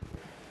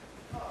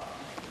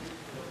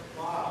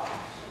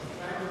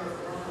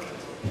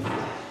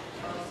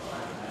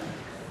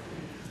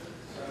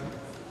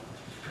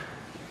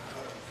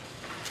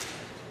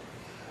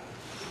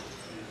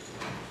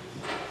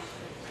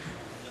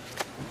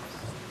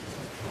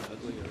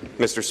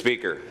 Mr.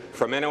 Speaker,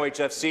 from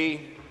NOHFC,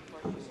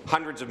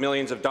 hundreds of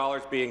millions of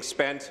dollars being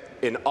spent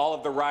in all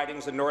of the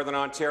ridings in Northern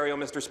Ontario,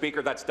 Mr.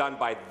 Speaker. That's done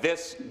by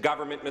this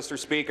government, Mr.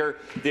 Speaker.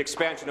 The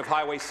expansion of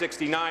Highway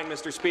 69,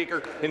 Mr.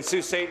 Speaker, in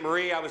Sault Ste.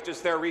 Marie. I was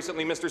just there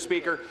recently, Mr.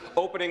 Speaker,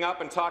 opening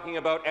up and talking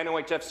about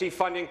NOHFC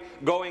funding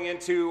going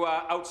into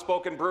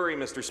Outspoken Brewery,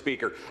 Mr.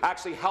 Speaker,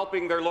 actually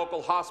helping their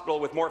local hospital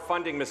with more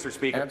funding, Mr.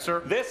 Speaker.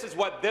 Answer. This is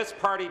what this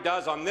party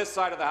does on this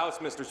side of the House,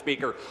 Mr.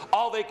 Speaker.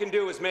 All they can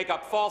do is make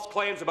up false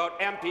claims about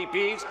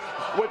MPPs,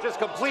 which is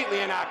completely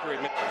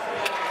inaccurate.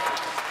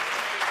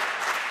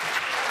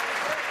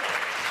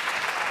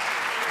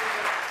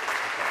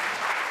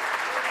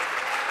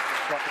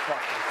 Stop the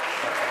clock, please.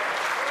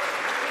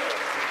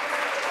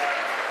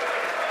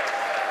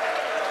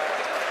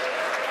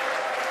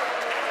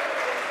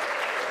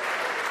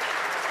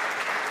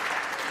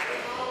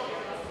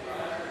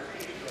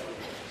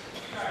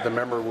 The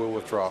member will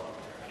withdraw.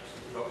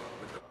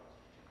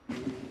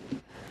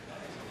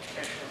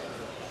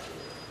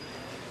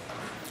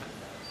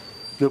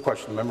 New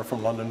question. The member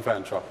from London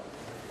Fanshawe.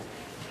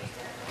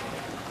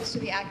 To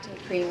the acting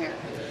premier.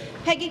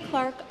 Peggy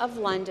Clark of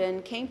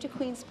London came to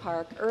Queen's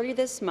Park earlier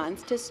this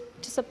month to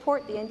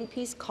support the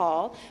NDP's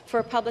call for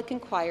a public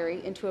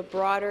inquiry into a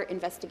broader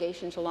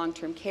investigation into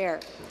long-term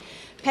care.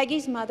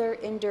 Peggy's mother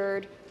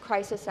endured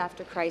crisis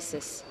after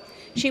crisis.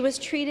 She was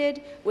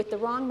treated with the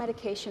wrong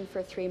medication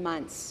for 3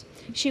 months.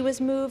 She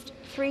was moved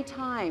 3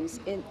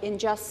 times in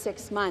just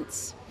 6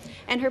 months,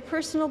 and her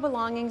personal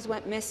belongings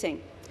went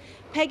missing.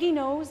 Peggy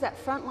knows that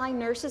frontline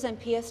nurses and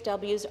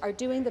PSWs are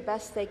doing the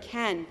best they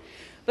can,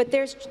 but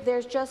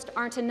there's just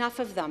aren't enough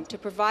of them to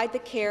provide the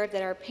care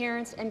that our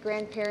parents and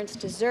grandparents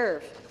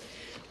deserve.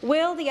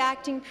 Will the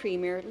acting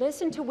premier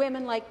listen to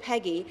women like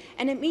Peggy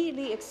and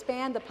immediately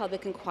expand the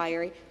public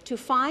inquiry to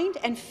find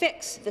and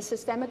fix the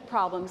systemic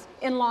problems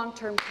in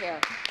long-term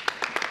care?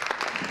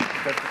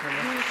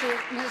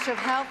 Minister of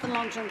Health and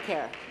Long-Term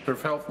Care. Minister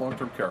of Health,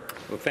 Long-Term Care.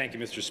 Well, thank you,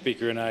 Mr.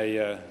 Speaker, and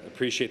I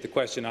appreciate the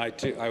question.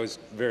 I was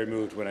very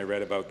moved when I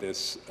read about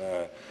this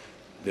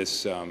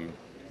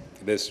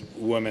this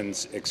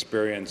woman's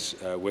experience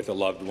with a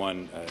loved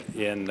one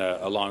in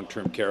a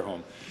long-term care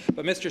home.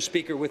 But, Mr.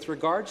 Speaker, with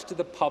regards to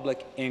the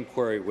public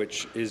inquiry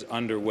which is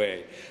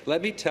underway,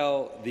 let me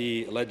tell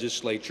the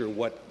legislature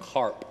what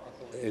CARP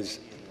is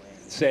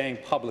saying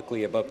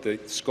publicly about the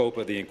scope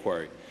of the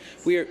inquiry.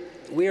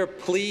 We are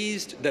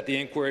pleased that the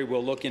inquiry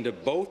will look into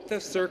both the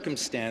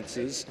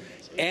circumstances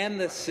and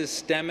the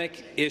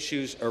systemic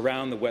issues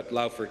around the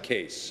Wetlaufer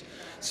case,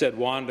 said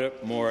Wanda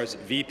Morris,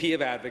 VP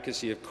of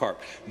Advocacy of CARP.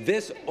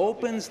 This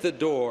opens the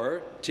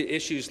door to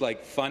issues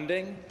like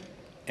funding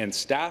and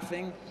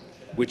staffing,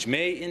 which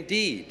may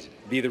indeed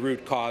be the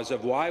root cause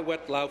of why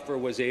Wetlaufer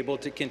was able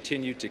to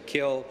continue to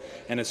kill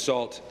and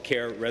assault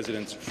care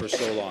residents for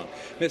so long.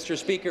 Mr.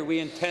 Speaker, we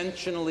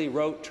intentionally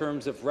wrote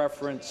terms of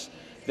reference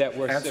that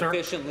were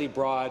sufficiently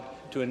broad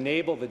to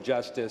enable the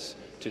Justice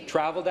to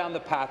travel down the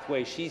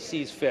pathway she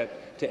sees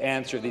fit to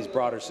answer these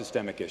broader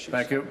systemic issues.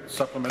 Thank you.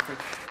 Supplementary.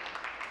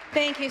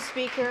 Thank you,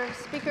 Speaker.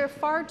 Speaker,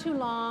 far too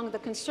long, the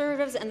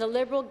Conservatives and the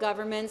Liberal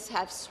governments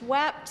have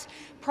swept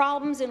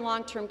problems in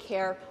long-term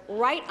care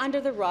right under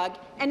the rug,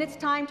 and it's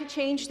time to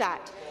change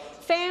that.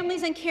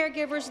 Families and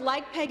caregivers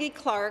like Peggy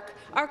Clark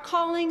are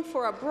calling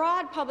for a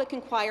broad public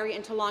inquiry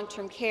into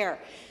long-term care.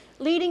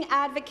 Leading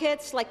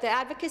advocates like the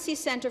Advocacy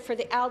Centre for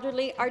the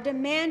Elderly are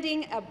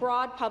demanding a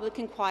broad public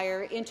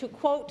inquiry into,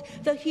 quote,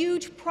 the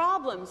huge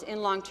problems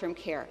in long-term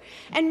care.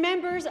 And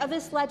members of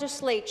this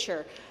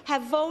legislature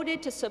have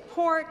voted to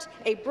support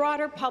a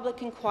broader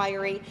public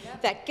inquiry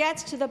that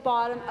gets to the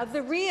bottom of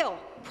the real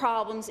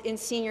problems in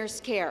seniors'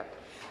 care.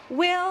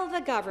 Will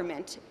the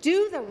government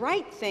do the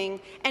right thing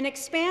and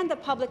expand the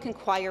public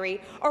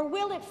inquiry, or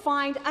will it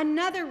find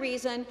another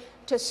reason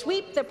to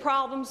sweep the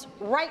problems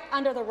right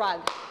under the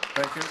rug?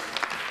 Thank you.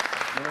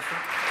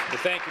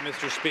 Thank you,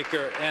 Mr.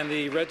 Speaker. And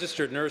the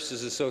Registered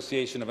Nurses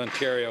Association of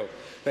Ontario,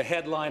 the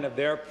headline of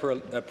their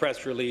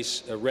press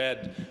release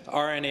read,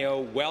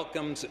 RNAO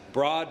welcomes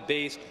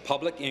broad-based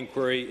public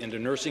inquiry into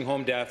nursing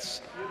home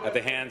deaths at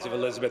the hands of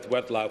Elizabeth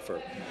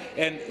Wettlaufer.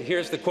 And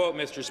here's the quote,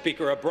 Mr.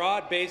 Speaker, a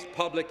broad-based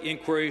public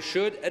inquiry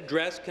should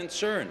address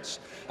concerns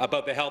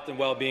about the health and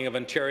well-being of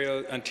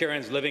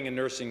Ontarians living in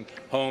nursing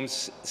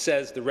homes,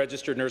 says the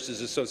Registered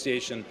Nurses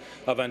Association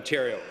of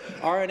Ontario.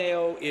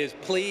 RNAO is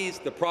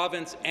pleased the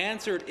province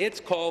answered its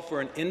call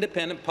for an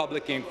independent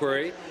public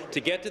inquiry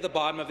to get to the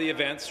bottom of the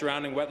events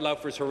surrounding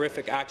Wettlaufer's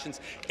horrific actions,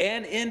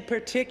 and in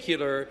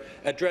particular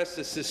address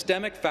the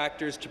systemic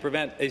factors to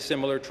prevent a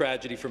similar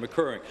tragedy from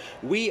occurring.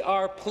 We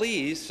are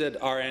pleased, said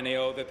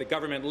RNAO, that the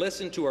government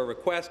listened to our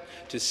request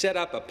to set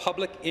up a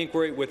public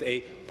inquiry with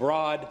a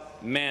broad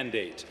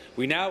mandate.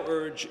 We now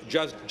urge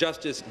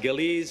Justice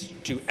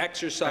Gillese to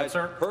exercise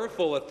her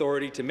full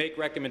authority to make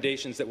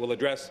recommendations that will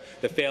address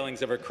the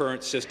failings of our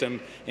current system,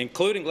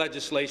 including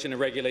legislation and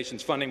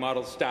regulations, funding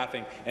models,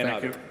 staffing, and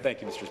others.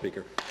 Thank you, Mr.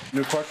 Speaker.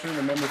 New question,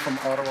 the member from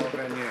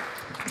Ottawa-Vanier.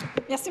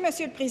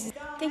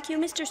 Thank you,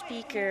 Mr.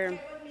 Speaker.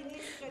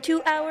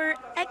 To our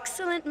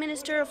excellent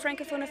Minister of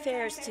Francophone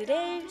Affairs,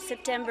 today,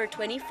 September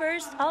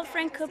 21st, all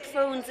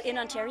Francophones in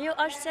Ontario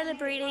are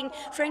celebrating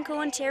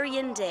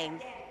Franco-Ontarian Day.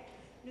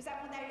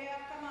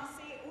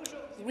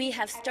 We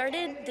have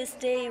started this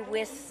day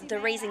with the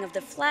raising of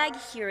the flag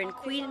here in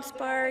Queen's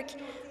Park,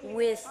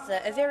 with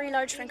a very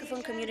large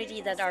Francophone community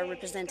that are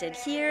represented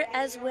here,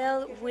 as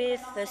well with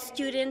the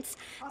students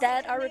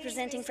that are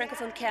representing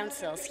Francophone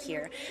councils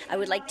here. I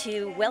would like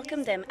to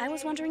welcome them. I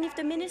was wondering if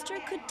the Minister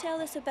could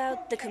tell us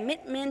about the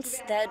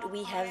commitments that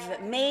we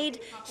have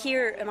made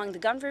here among the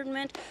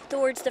government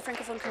towards the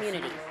Francophone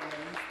community.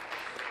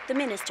 The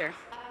Minister.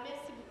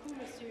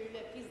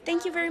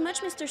 Thank you very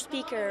much, Mr.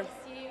 Speaker.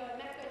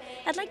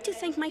 I'd like to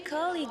thank my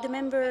colleague, the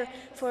member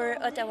for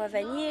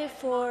Ottawa-Vanier,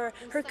 for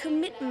her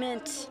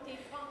commitment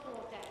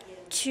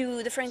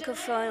to the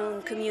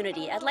Francophone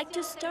community. I'd like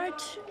to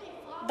start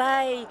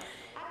by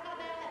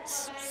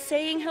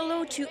saying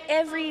hello to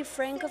every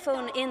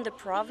Francophone in the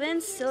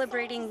province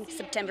celebrating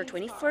September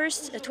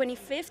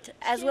 25th,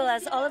 as well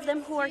as all of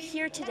them who are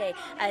here today.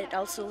 I'd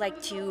also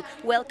like to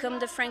welcome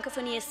the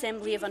Francophonie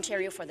Assembly of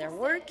Ontario for their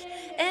work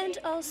and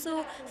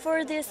also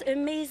for this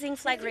amazing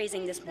flag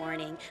raising this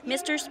morning.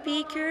 Mr.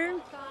 Speaker,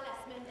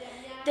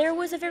 there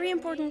was a very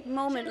important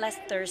moment last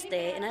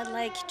Thursday, and I'd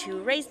like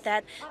to raise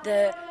that.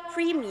 The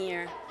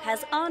Premier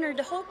has honored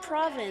the whole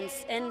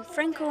province and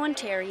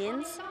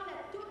Franco-Ontarians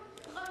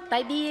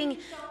by being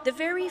the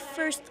very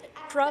first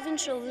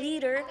provincial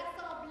leader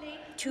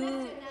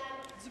to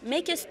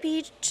make a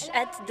speech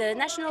at the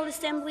National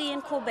Assembly in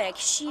Quebec.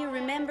 She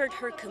remembered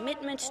her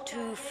commitment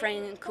to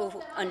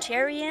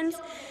Franco-Ontarians,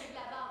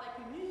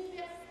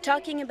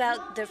 talking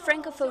about the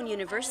Francophone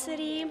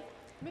University.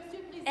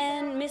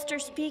 And, Mr.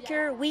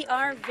 Speaker, we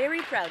are very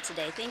proud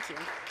today. Thank you.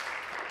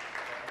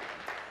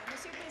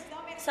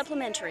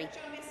 Supplementary.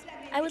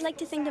 I would like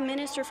to thank the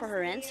Minister for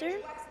her answer.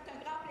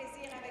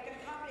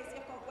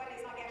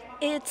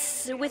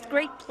 It's with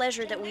great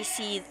pleasure that we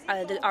see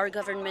our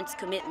government's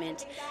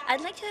commitment. I'd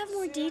like to have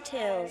more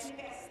details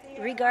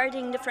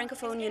regarding the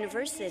Francophone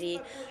University.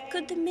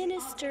 Could the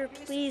Minister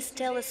please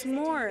tell us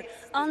more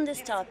on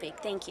this topic?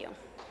 Thank you.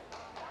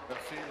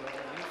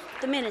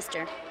 The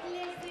Minister.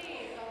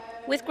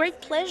 With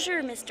great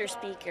pleasure, Mr.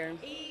 Speaker.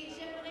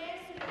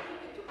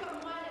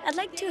 I'd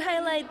like to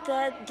highlight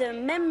that the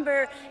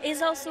member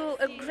is also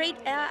a great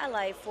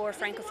ally for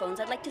Francophones.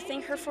 I'd like to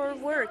thank her for her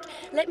work.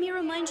 Let me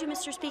remind you,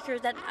 Mr. Speaker,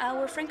 that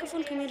our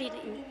Francophone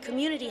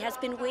community has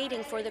been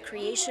waiting for the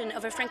creation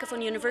of a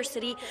Francophone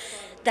university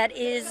that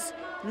is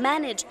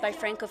managed by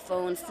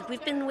Francophones.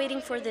 We've been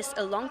waiting for this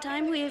a long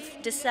time. We've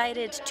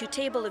decided to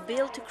table a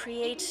bill to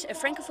create a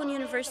Francophone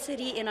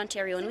university in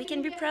Ontario, and we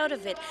can be proud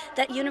of it.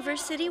 That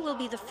university will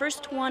be the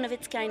first one of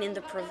its kind in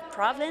the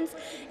province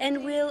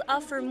and will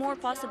offer more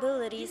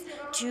possibilities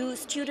to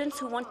students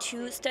who want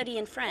to study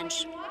in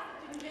French.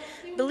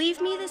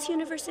 Believe me, this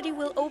university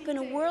will open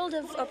a world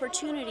of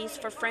opportunities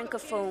for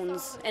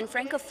Francophones and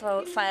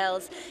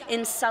Francophiles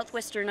in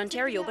southwestern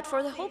Ontario, but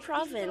for the whole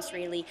province,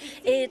 really.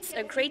 It's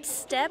a great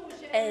step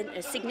and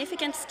a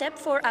significant step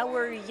for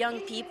our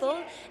young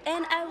people,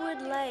 and I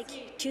would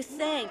like to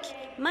thank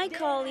my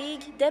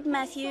colleague, Deb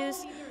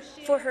Matthews,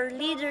 for her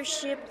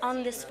leadership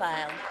on this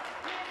file.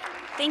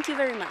 Thank you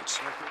very much.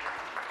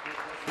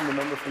 The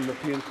member from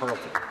Nepean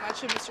Carleton.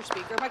 Mr.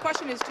 Speaker. My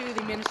question is to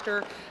the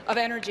Minister of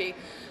Energy.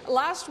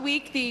 Last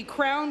week, the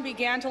Crown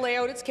began to lay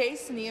out its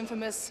case in the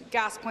infamous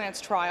gas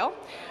plants trial.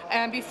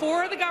 And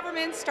before the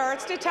government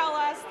starts to tell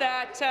us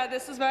that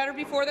this is a matter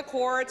before the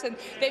courts, and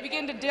they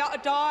begin to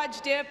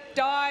dodge, dip,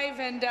 dive,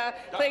 and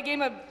play a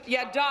game of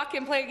duck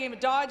and play a game of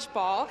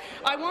dodgeball,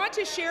 I want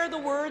to share the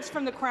words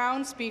from the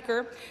Crown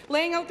Speaker.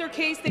 Laying out their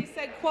case, they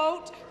said,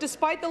 quote,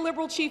 despite the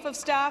Liberal Chief of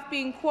Staff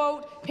being,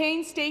 quote,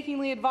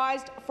 painstakingly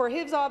advised for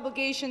his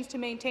obligations to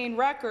maintain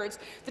records,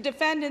 the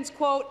defendants,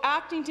 quote,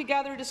 acting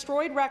together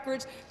destroyed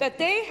records that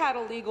they had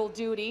a legal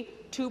duty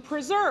to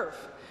preserve.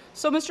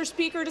 So, Mr.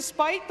 Speaker,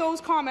 despite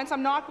those comments,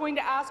 I'm not going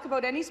to ask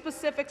about any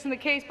specifics in the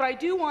case, but I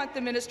do want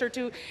the minister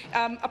to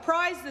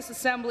apprise this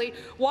Assembly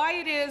why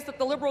it is that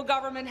the Liberal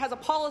government has a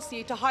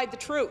policy to hide the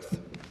truth.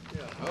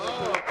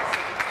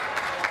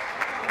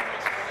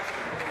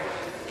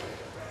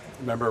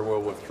 The member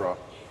will withdraw.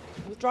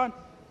 Withdrawn.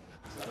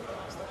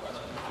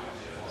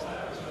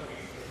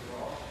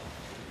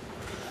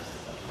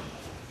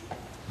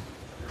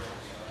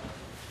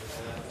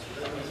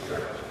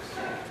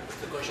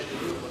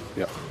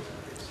 Yeah.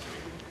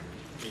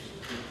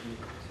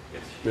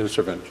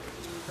 Minister of Energy.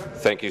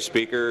 Thank you,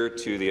 Speaker.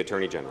 To the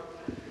Attorney General.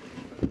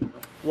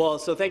 Well,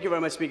 so thank you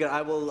very much, Speaker.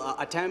 I will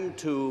attempt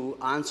to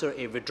answer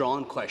a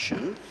withdrawn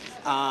question,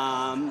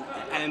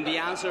 and the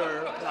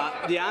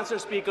answer,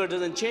 Speaker,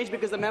 doesn't change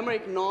because the member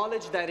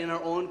acknowledged that in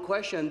her own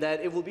question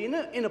that it will be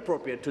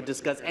inappropriate to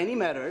discuss any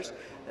matters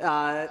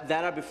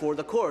that are before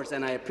the courts.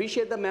 And I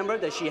appreciate the member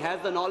that she has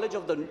the knowledge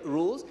of the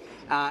rules,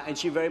 and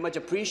she very much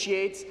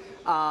appreciates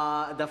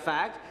the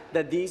fact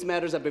that these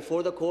matters are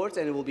before the courts,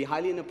 and it will be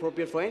highly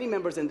inappropriate for any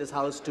members in this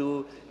House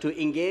to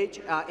engage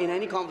in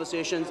any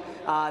conversations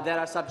that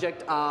are subject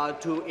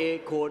to a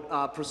court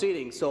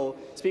proceeding. So,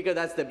 Speaker,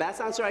 that's the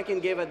best answer I can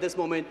give at this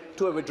moment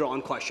to a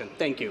withdrawn question.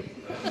 Thank you.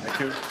 Thank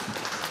you.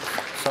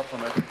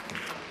 Supplement.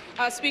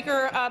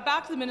 Speaker,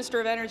 back to the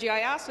Minister of Energy. I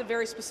asked a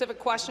very specific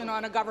question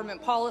on a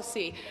government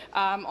policy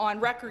on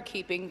record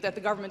keeping that the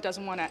government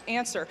doesn't want to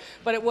answer.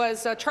 But it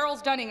was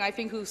Charles Dunning, I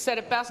think, who said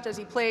it best as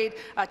he played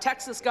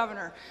Texas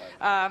governor.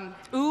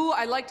 Ooh,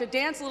 I like to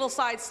dance a little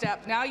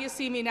sidestep. Now you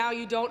see me, now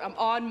you don't. I'm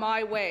on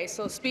my way.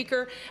 So,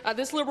 Speaker,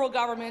 this Liberal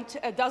government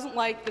doesn't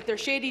like that their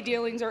shady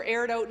dealings are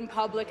aired out in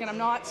public, and I'm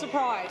not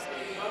surprised.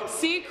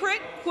 Secret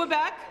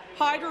Quebec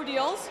hydro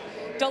deals,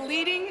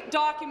 deleting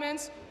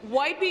documents,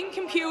 wiping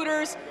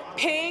computers,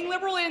 paying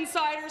Liberal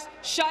insiders,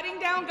 shutting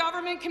down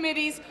government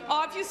committees,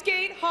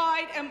 obfuscate,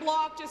 hide, and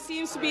block just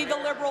seems to be the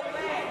Liberal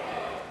way.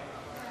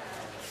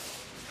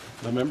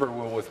 The member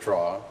will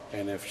withdraw,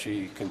 and if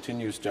she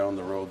continues down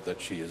the road that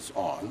she is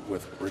on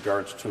with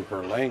regards to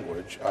her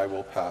language, I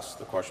will pass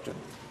the question.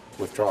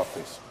 Withdraw,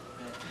 please.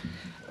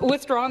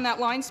 Withdraw on that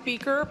line,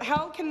 Speaker.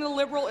 How can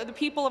the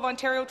people of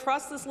Ontario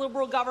trust this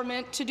Liberal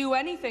government to do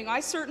anything? I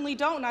certainly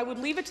don't. I would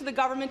leave it to the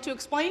government to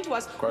explain to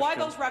us why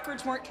those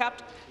records weren't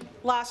kept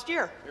last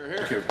year.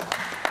 Thank you.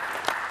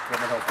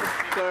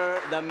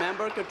 The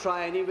member could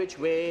try any which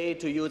way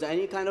to use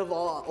any kind of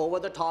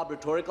over-the-top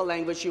rhetorical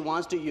language she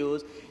wants to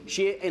use.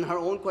 She, in her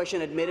own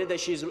question, admitted that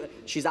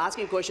she's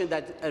asking a question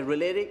that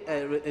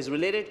is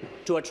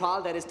related to a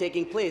trial that is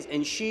taking place,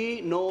 and she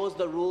knows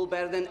the rule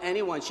better than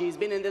anyone. She's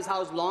been in this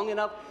House long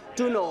enough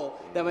to know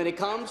that when it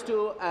comes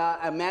to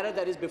a matter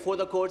that is before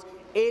the courts,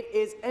 it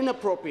is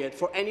inappropriate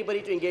for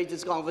anybody to engage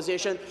this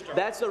conversation.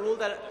 That's the rule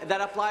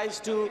that applies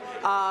to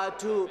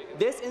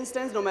this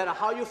instance, no matter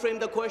how you frame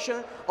the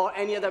question or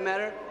any other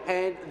matter.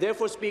 And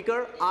therefore,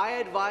 Speaker, I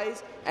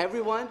advise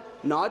everyone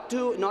not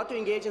to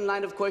engage in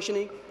line of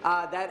questioning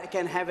that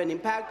can have an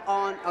impact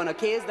on a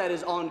case that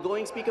is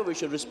ongoing. Speaker, we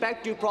should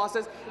respect due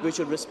process. We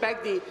should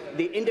respect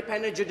the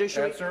independent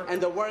judiciary and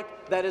the work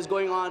that is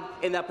going on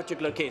in that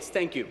particular case.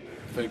 Thank you.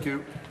 Thank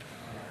you.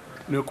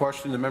 New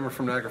question, the member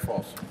from Niagara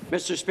Falls.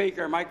 Mr.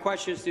 Speaker, my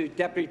question is to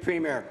Deputy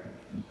Premier.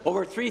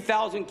 Over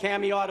 3,000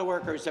 CAMI auto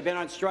workers have been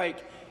on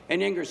strike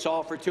in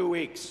Ingersoll for 2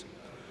 weeks.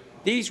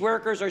 These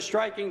workers are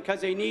striking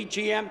because they need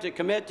GM to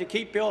commit to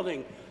keep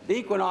building the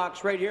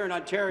Equinox right here in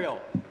Ontario.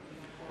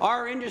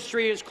 Our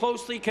industry is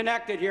closely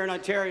connected here in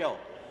Ontario.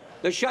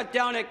 The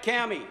shutdown at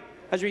CAMI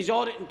has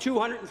resulted in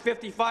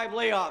 255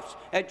 layoffs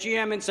at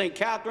GM in St.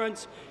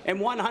 Catharines and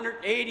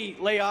 180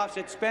 layoffs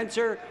at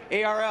Spencer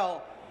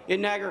ARL in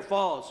Niagara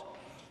Falls.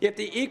 If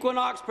the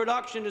Equinox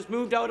production is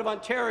moved out of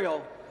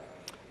Ontario,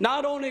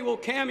 not only will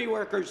CAMI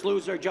workers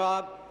lose their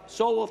job,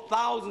 so will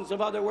thousands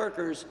of other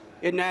workers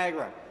in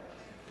Niagara.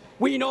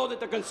 We know that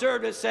the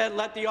Conservatives said,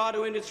 let the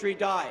auto industry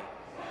die.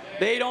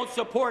 They don't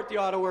support the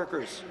auto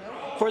workers.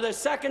 For the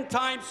second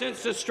time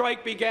since the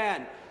strike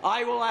began,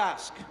 I will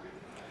ask,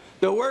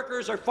 the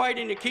workers are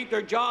fighting to keep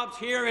their jobs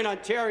here in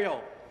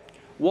Ontario.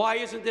 Why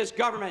isn't this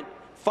government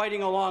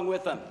fighting along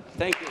with them?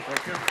 Thank you.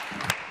 Thank you.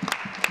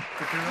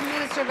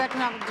 Minister of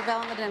Economic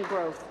Development and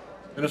Growth.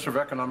 Minister of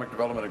Economic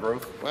Development and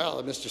Growth.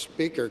 Well, Mr.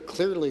 Speaker,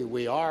 clearly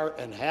we are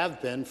and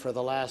have been for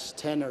the last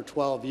 10 or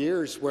 12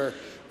 years where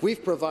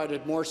we've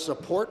provided more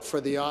support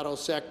for the auto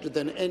sector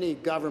than any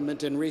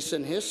government in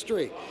recent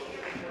history.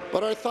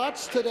 But our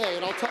thoughts today,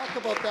 and I'll talk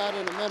about that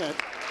in a minute,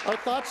 our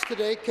thoughts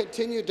today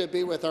continue to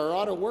be with our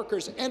auto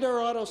workers and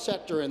our auto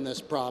sector in this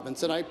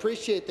province. And I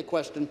appreciate the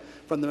question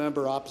from the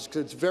member opposite,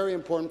 because it's very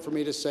important for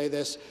me to say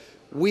this.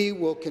 We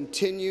will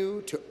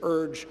continue to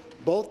urge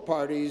both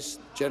parties,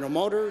 General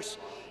Motors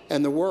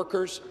and the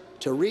workers,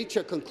 to reach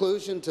a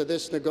conclusion to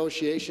this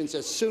negotiations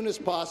as soon as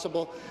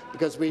possible,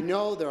 because we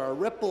know there are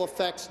ripple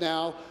effects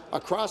now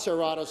across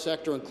our auto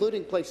sector,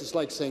 including places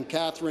like St.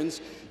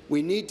 Catharines.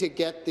 We need to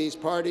get these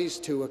parties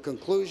to a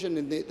conclusion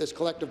in this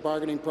collective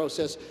bargaining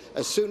process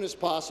as soon as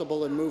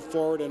possible and move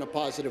forward in a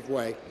positive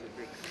way.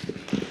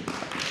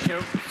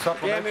 Yeah,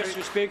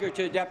 Mr. Speaker,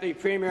 to the Deputy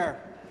Premier.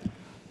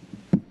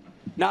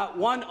 Not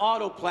one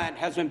auto plant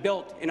has been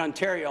built in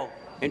Ontario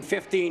in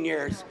 15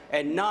 years,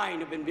 and 9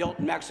 have been built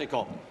in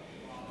Mexico.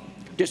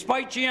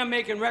 Despite GM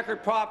making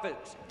record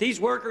profits, these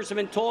workers have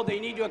been told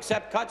they need to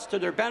accept cuts to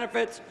their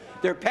benefits,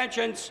 their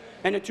pensions,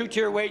 and a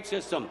two-tier wage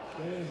system.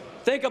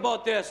 Think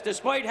about this.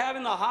 Despite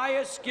having the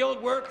highest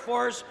skilled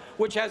workforce,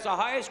 which has the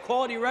highest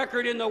quality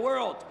record in the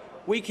world,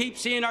 we keep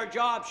seeing our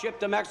jobs shipped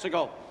to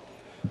Mexico.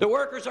 The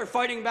workers are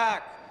fighting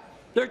back.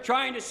 They're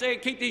trying to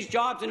keep these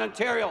jobs in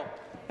Ontario,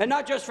 and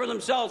not just for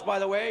themselves, by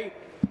the way,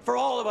 for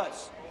all of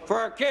us, for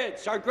our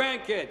kids, our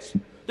grandkids.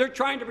 They're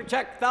trying to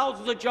protect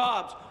thousands of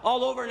jobs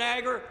all over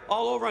Niagara,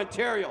 all over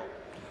Ontario.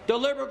 The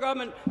Liberal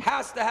government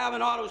has to have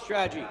an auto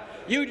strategy.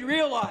 You'd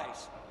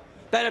realize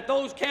that if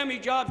those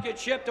Cami jobs get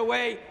shipped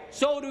away,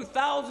 so do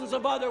thousands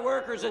of other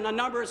workers in a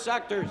number of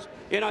sectors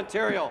in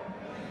Ontario.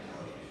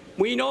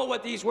 We know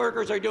what these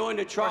workers are doing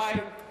to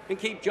try and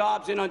keep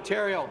jobs in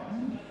Ontario.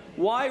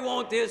 Why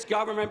won't this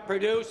government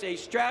produce a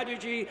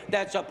strategy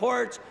that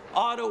supports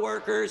auto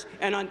workers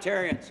and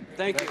Ontarians?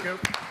 Thank you.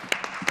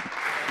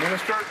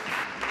 Minister.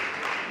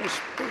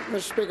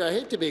 Mr. Speaker, I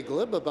hate to be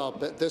glib about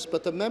this,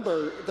 but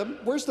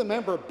where's the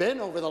member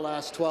been over the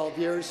last 12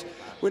 years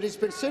when he's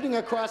been sitting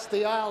across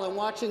the aisle and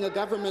watching a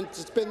government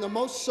that's been the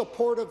most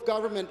supportive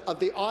government of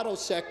the auto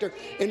sector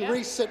in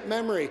recent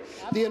memory?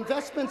 The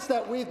investments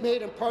that we've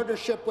made in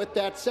partnership with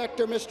that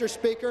sector, Mr.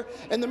 Speaker,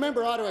 and the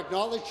member ought to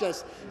acknowledge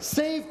this,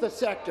 save the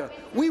sector.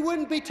 We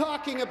wouldn't be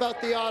talking about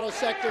the auto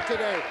sector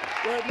today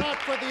were it not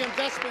for the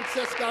investments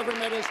this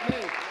government has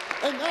made.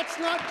 And that's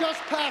not just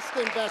past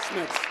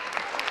investments.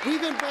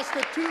 We've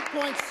invested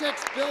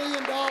 $2.6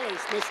 billion,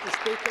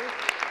 Mr. Speaker.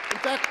 In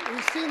fact,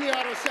 we've seen the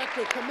auto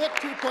sector commit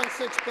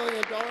 $2.6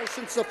 billion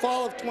since the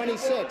fall of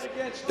 26.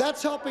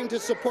 That's helping to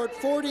support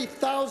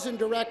 40,000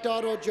 direct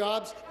auto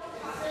jobs.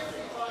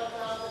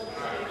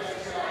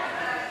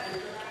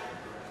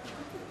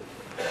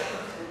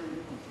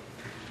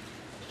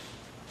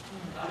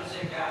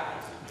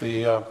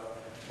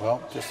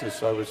 Well, just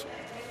as I was...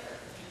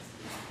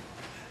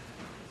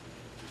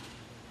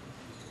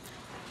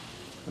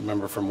 The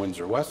member from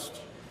Windsor West,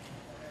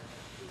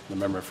 the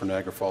member from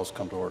Niagara Falls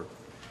come to order.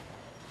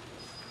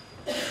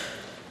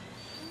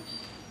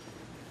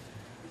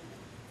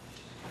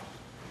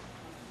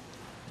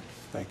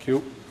 Thank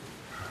you.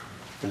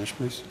 Finish,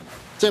 please.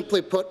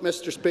 Simply put,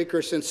 Mr.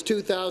 Speaker, since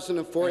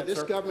 2004,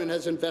 this government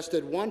has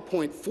invested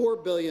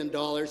 $1.4 billion,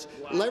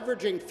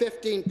 leveraging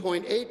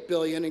 $15.8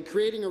 billion, and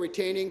creating or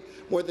retaining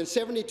more than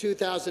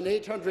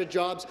 72,800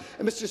 jobs.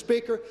 And, Mr.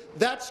 Speaker,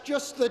 that's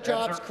just the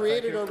jobs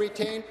created or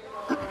retained.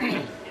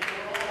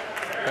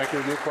 Thank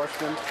you. New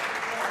question.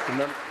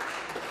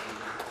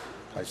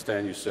 I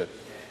stand, you sit.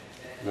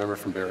 Member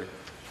from Barrie.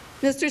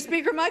 Mr.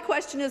 Speaker, my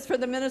question is for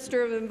the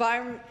Minister of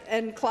Environment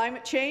and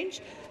Climate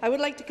Change. I would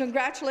like to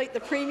congratulate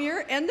the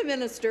Premier and the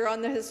Minister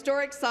on the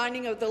historic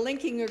signing of the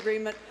linking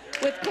agreement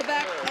with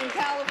Quebec and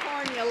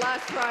California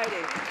last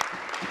Friday.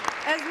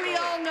 As we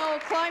all know,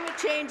 climate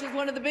change is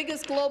one of the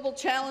biggest global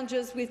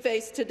challenges we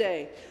face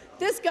today.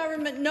 This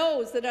government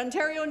knows that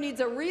Ontario needs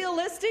a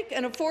realistic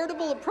and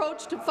affordable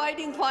approach to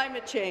fighting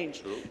climate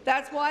change.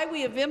 That's why we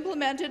have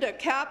implemented a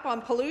cap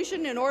on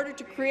pollution in order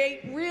to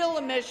create real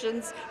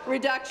emissions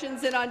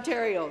reductions in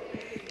Ontario.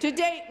 To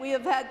date, we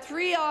have had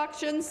 3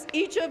 auctions,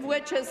 each of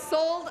which has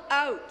sold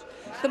out,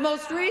 the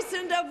most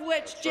recent of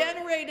which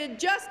generated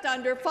just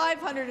under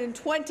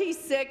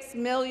 $526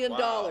 million.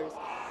 Wow.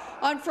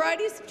 On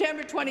Friday,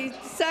 September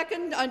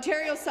 22nd,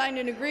 Ontario signed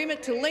an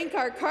agreement to link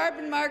our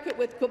carbon market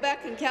with Quebec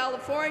and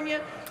California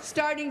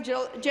starting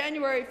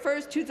January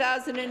 1st,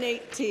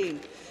 2018.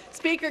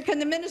 Speaker, can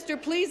the minister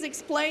please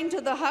explain to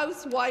the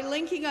House why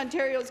linking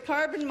Ontario's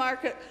carbon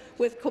market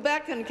with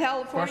Quebec and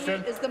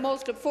California is the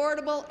most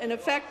affordable and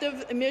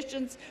effective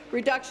emissions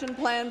reduction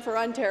plan for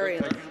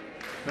Ontarians?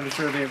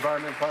 Minister of the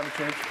Environment and Climate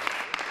Change.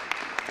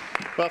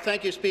 Well,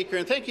 thank you, Speaker,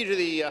 and thank you to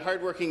the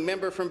hardworking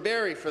member from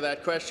Barrie for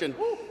that question.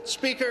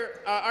 Speaker,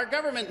 our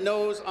government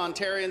knows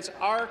Ontarians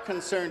are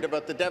concerned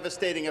about the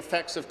devastating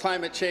effects of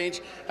climate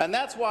change, and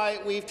that's why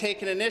we've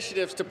taken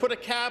initiatives to put a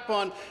cap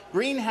on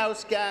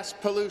greenhouse gas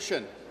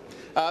pollution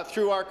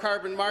through our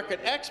carbon market.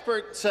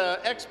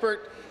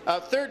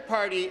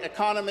 Third-party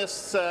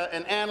economists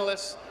and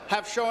analysts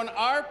have shown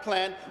our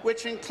plan,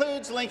 which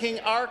includes linking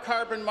our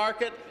carbon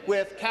market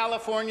with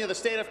California, the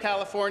state of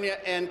California,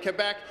 and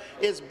Quebec,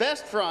 is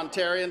best for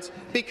Ontarians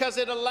because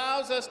it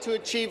allows us to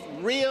achieve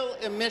real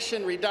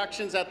emission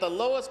reductions at the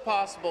lowest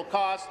possible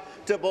cost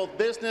to both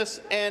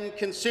business and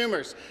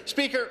consumers.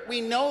 Speaker,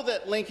 we know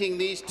that linking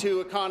these two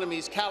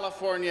economies,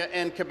 California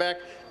and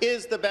Quebec,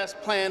 is the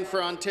best plan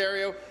for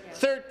Ontario.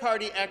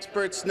 Third-party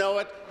experts know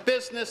it.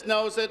 Business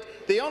knows it.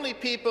 The only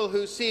people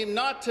who seem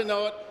not to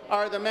know it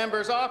are the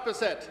members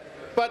opposite.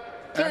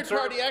 But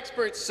third-party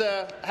experts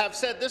have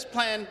said this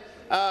plan,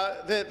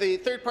 the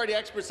third-party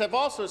experts have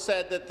also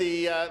said that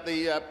the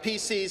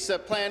PC's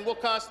plan will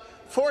cost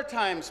 4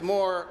 times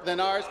more than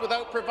ours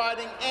without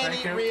providing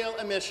any real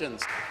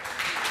emissions.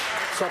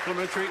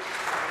 Supplementary.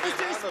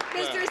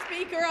 Mr.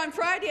 Speaker, on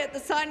Friday at the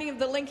signing of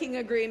the linking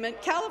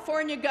agreement,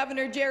 California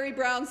Governor Jerry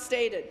Brown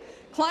stated,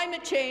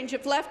 "Climate change,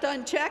 if left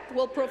unchecked,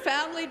 will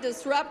profoundly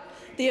disrupt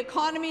the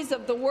economies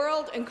of the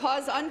world and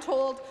cause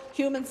untold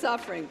human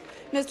suffering."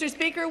 Mr.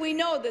 Speaker, we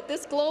know that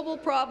this global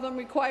problem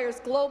requires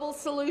global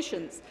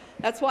solutions.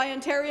 That's why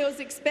Ontario is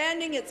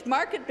expanding its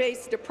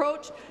market-based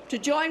approach to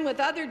join with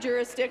other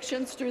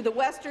jurisdictions through the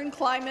Western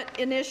Climate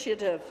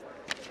Initiative.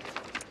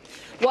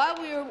 While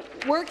we are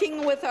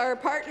working with our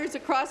partners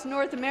across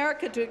North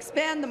America to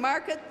expand the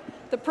market,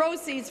 the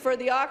proceeds for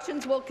the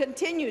auctions will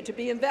continue to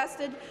be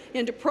invested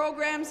into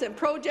programs and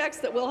projects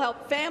that will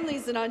help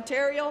families in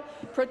Ontario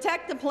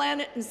protect the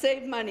planet and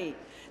save money.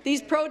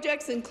 These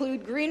projects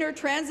include greener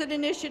transit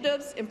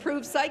initiatives,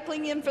 improved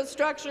cycling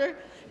infrastructure,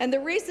 and the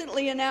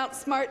recently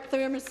announced Smart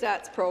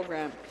Thermostats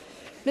program.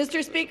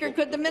 Mr. Speaker,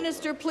 could the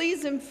minister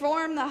please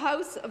inform the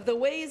House of the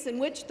ways in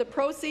which the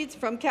proceeds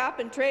from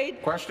cap-and-trade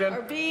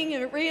are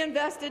being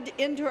reinvested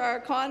into our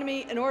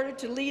economy in order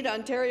to lead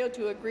Ontario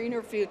to a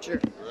greener future?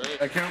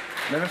 Thank you.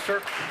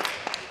 Minister.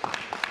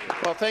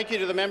 Well, thank you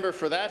to the member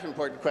for that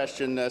important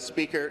question,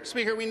 Speaker.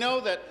 Speaker, we know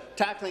that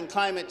tackling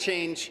climate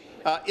change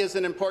is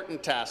an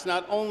important task.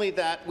 Not only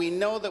that, we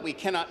know that we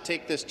cannot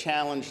take this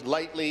challenge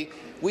lightly.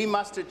 We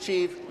must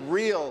achieve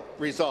real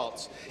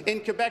results. In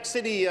Quebec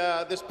City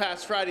this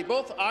past Friday,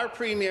 both our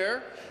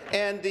Premier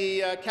and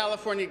the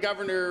California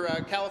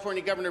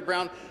Governor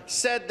Brown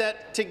said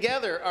that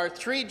together our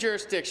three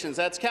jurisdictions,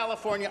 that's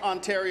California,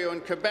 Ontario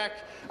and Quebec,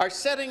 are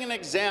setting an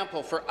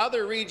example for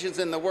other regions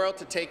in the world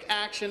to take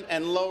action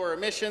and lower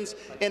emissions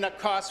in a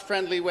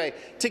cost-friendly way.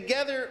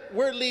 Together,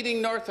 we're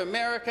leading North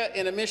America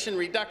in emission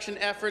reduction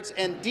efforts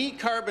and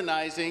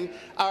decarbonizing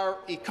our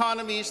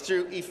economies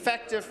through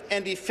effective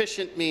and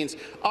efficient means.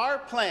 Our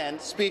plan,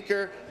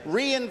 Speaker,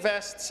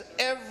 reinvests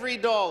every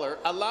dollar,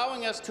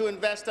 allowing us to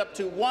invest up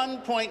to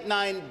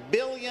 $1.9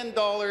 billion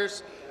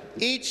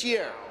each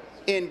year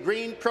in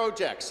green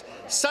projects.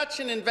 Such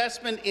an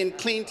investment in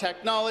clean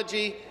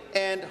technology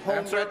and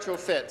home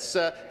retrofits.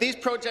 These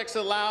projects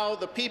allow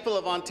the people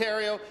of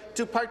Ontario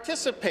to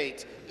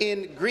participate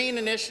in green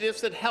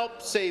initiatives that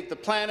help save the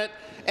planet,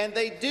 and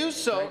they do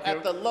so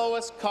at the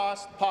lowest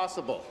cost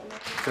possible.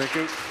 Thank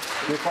you.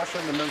 The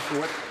question, the member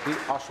for the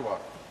Oshawa.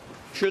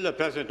 Monsieur le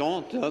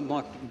Président,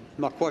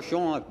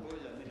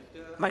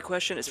 my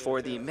question is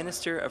for the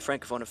Minister of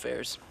Francophone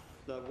Affairs.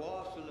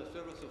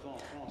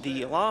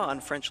 The law on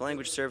French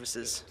language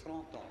services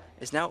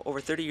is now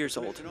over 30 years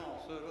old.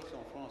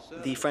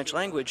 The French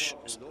Language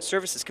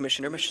Services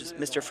Commissioner,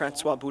 Mr.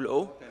 François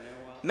Boulot,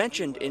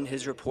 mentioned in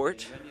his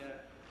report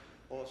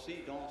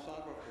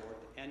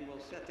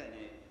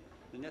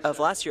of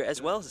last year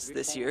as well as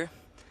this year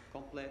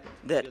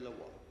that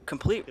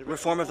complete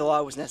reform of the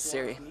law was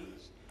necessary.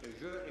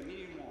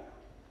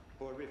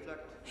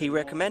 He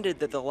recommended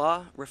that the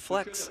law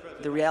reflects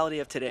the reality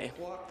of today.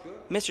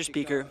 Mr.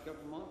 Speaker,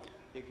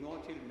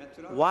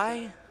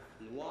 why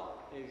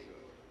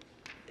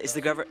is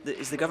the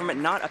government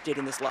not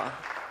updating this law?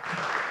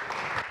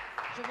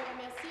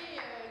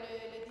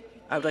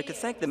 I would like to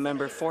thank the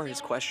member for his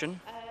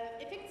question.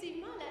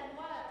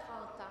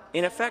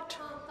 In effect,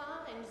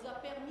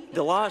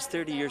 the law is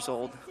 30 years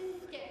old,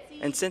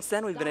 and since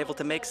then we've been able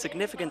to make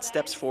significant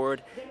steps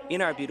forward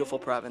in our beautiful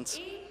province.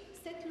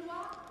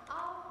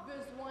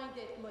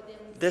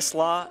 This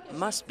law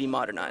must be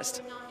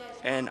modernized,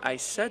 and I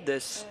said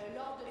this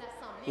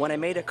when I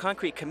made a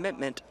concrete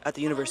commitment at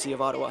the University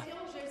of Ottawa.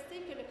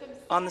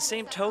 On the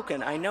same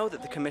token, I know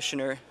that the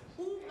Commissioner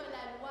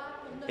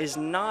is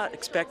not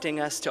expecting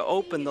us to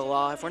open the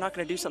law if we're not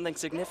going to do something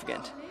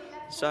significant.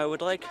 So I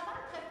would like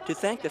to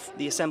thank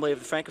the Assembly of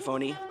the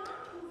Francophonie,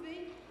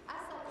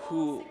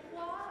 who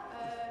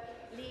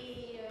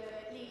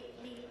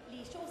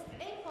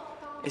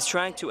is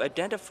trying to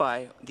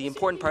identify the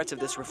important parts of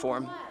this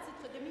reform.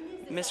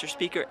 Mr.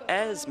 Speaker,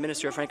 as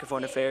Minister of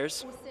Francophone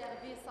Affairs,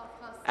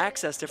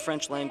 access to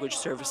French language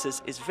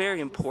services is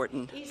very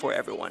important for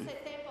everyone.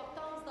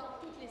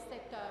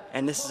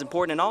 And this is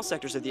important in all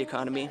sectors of the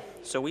economy,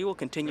 so we will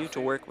continue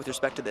to work with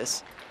respect to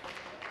this.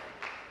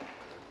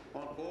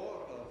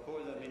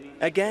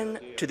 Again,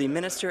 to the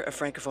Minister of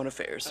Francophone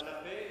Affairs.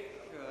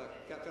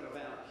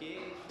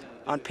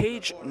 On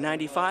page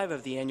 95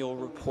 of the annual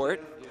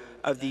report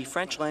of the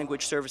French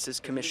Language Services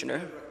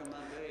Commissioner,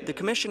 the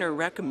Commissioner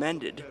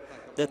recommended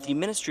that the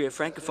Ministry of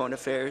Francophone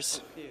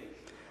Affairs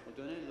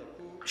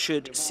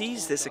should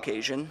seize this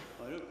occasion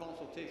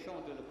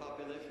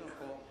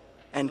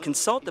and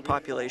consult the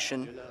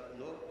population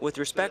with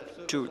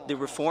respect to the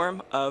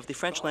reform of the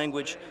French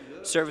Language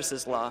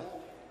Services Law.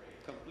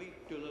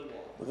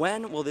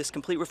 When will this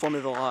complete reform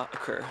of the law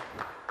occur?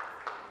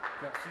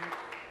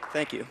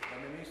 Thank you.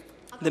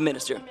 The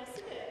Minister.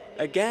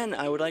 Again,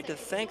 I would like to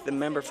thank the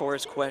member for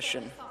his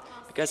question,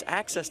 because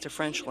access to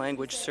French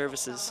language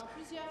services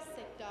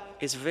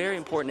is very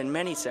important in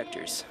many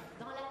sectors.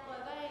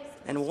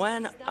 And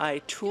when I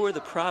tour the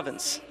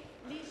province,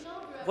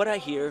 what I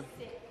hear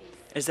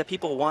is that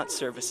people want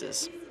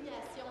services.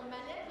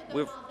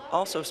 We've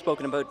also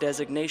spoken about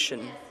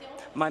designation.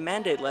 My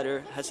mandate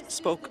letter has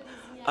spoke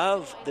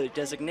of the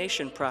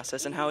designation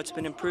process and how it's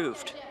been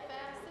improved.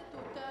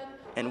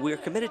 And we're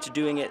committed to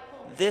doing it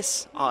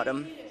this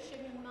autumn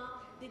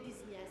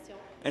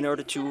in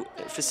order to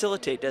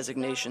facilitate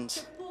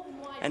designations.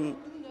 And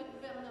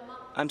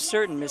I'm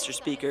certain, Mr.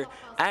 Speaker,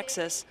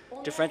 access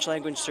to French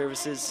language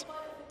services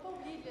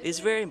is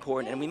very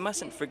important, and we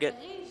mustn't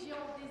forget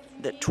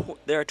that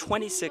there are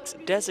 26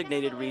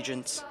 designated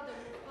regions,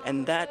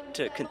 and that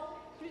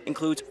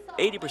includes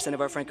 80%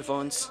 of our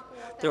Francophones.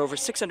 There are over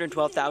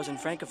 612,000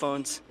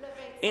 Francophones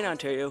in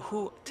Ontario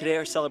who today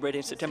are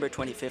celebrating September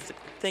 25th.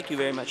 Thank you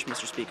very much,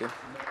 Mr. Speaker.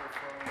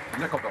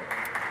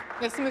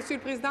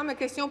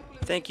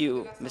 Thank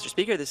you, Mr.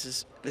 Speaker.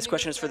 This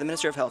question is for the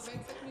Minister of Health.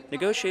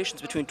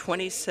 Negotiations between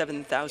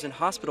 27,000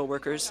 hospital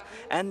workers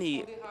and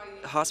the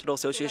Hospital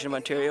Association of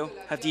Ontario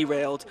have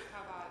derailed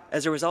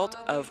as a result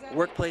of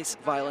workplace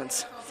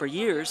violence. For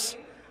years,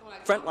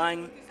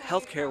 frontline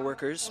healthcare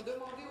workers,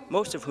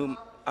 most of whom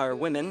are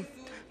women,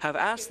 have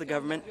asked the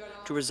government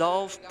to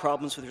resolve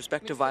problems with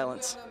respect to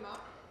violence.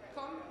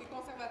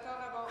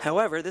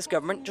 However, this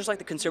government, just like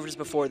the Conservatives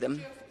before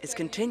them, is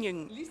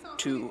continuing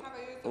to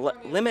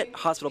limit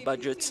hospital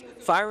budgets,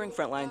 firing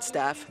frontline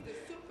staff,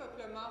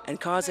 and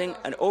causing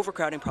an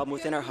overcrowding problem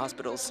within our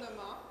hospitals.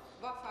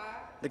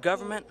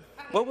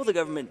 What will the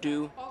government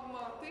do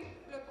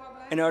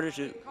in order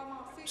to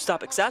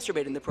stop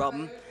exacerbating the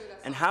problem,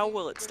 and how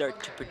will it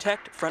start to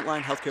protect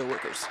frontline healthcare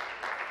workers?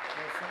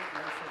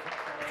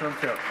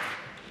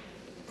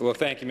 Well,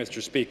 thank you,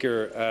 Mr.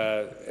 Speaker.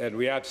 And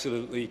we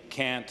absolutely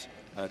can't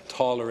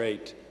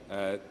tolerate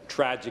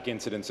tragic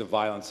incidents of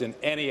violence in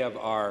any of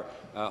our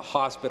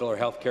hospital or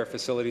healthcare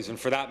facilities, and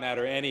for that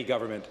matter, any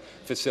government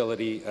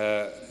facility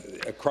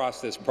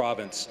across this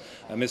province.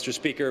 Mr.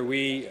 Speaker,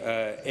 we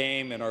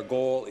aim and our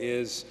goal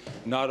is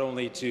not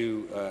only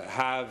to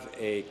have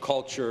a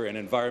culture and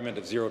environment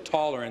of zero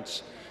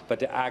tolerance, but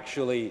to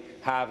actually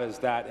have as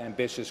that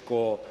ambitious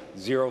goal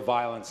zero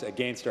violence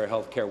against our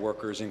healthcare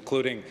workers,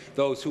 including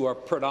those who are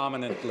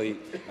predominantly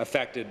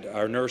affected,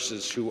 our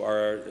nurses, who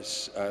are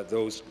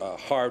those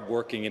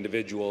hard-working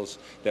individuals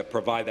that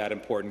provide that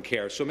important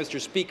care. So, Mr.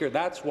 Speaker,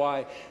 that's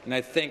why, and I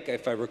think,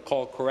 if I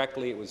recall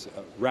correctly, it was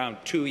around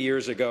 2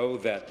 years ago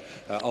that,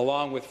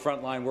 along with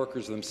frontline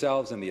workers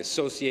themselves and the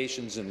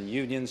associations and the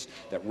unions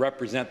that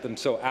represent them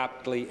so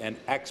aptly and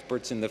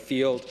experts in the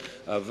field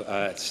of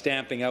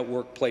stamping out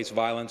workplace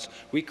violence,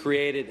 we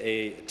created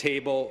a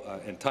table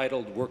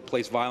entitled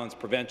Workplace Violence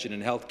Prevention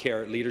and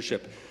Healthcare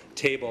Leadership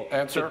Table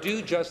to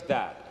do just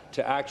that,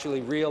 to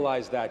actually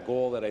realize that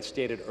goal that I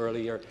stated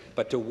earlier,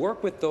 but to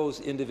work with those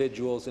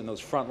individuals and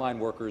those frontline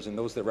workers and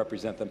those that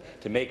represent them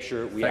to make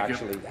sure we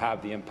actually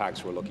have the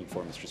impacts we're looking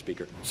for, Mr.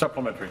 Speaker.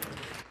 Supplementary.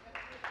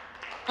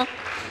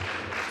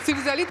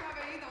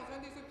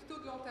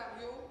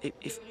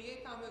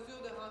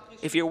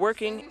 If you're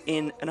working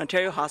in an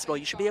Ontario hospital,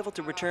 you should be able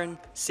to return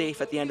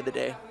safe at the end of the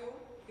day.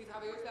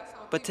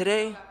 But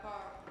today,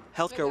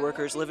 healthcare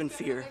workers live in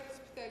fear.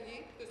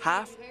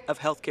 Half of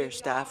healthcare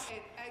staff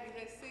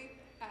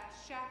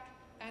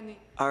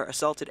are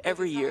assaulted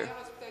every year.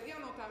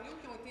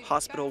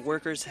 Hospital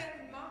workers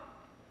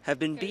have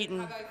been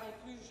beaten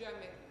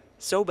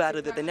so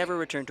badly that they never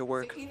return to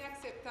work.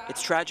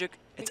 It's tragic,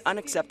 it's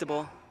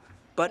unacceptable,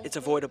 but it's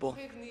avoidable.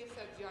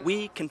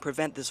 We can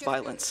prevent this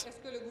violence.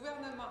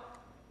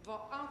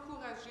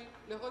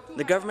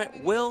 The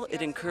government, will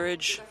it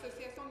encourage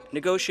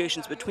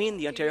negotiations between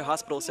the Ontario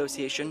Hospital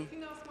Association,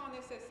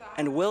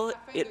 and will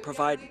it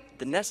provide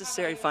the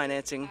necessary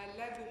financing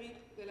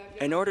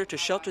in order to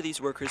shelter these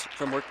workers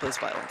from workplace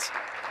violence?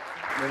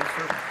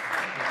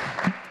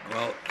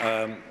 Well,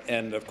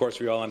 and of course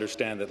we all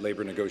understand that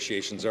labour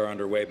negotiations are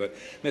underway, but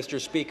Mr.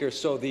 Speaker,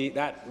 so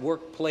that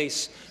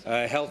workplace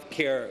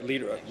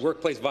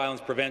workplace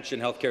violence prevention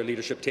healthcare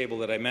leadership table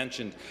that I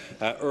mentioned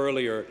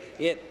earlier,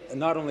 it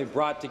not only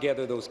brought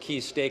together those key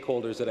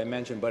stakeholders that I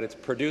mentioned, but it's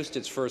produced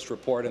its first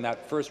report, and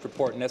that first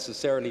report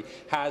necessarily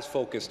has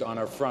focused on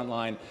our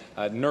frontline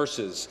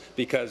nurses,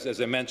 because, as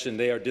I mentioned,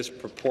 they are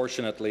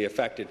disproportionately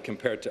affected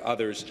compared to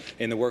others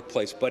in the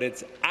workplace. But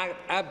it's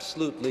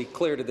absolutely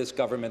clear to this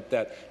government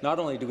that not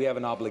only do we have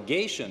an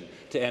obligation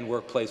to end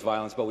workplace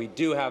violence, but we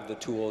do have the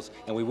tools,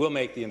 and we will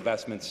make the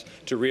investments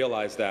to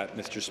realize that,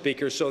 Mr.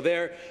 Speaker. So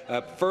their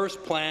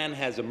first plan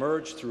has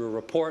emerged through a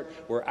report.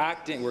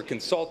 We're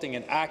consulting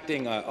and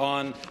acting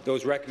on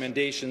those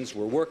recommendations.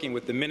 We're working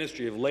with the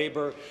Ministry of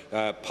Labour,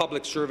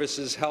 Public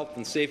Services, Health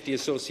and Safety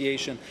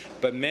Association,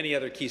 but many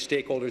other key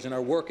stakeholders, and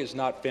our work is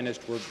not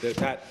finished.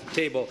 That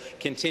table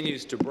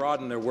continues to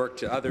broaden their work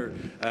to others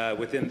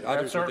within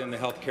the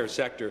healthcare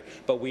sector.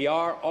 But we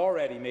are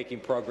already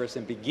making progress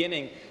and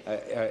beginning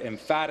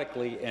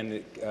emphatically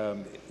and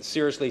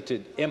seriously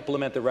to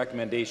implement the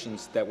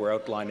recommendations that were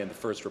outlined in the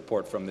first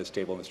report from this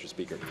table, Mr.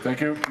 Speaker. Thank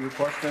you. Your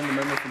question, the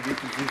member from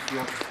Beaches East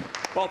York.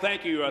 Well,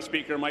 thank you,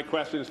 Speaker. My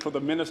question is for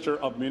the Minister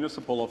of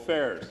Municipal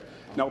Affairs.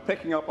 Now,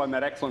 picking up on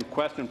that excellent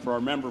question for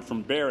our member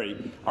from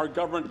Barrie, our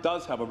government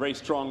does have a very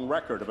strong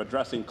record of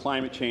addressing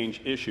climate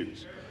change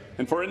issues.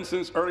 And for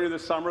instance, earlier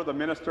this summer, the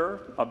Minister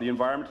of the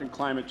Environment and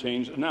Climate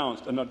Change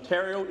announced that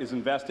Ontario is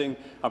investing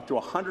up to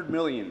 $100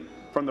 million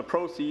from the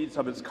proceeds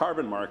of its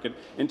carbon market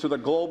into the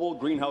Global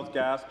Greenhouse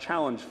Gas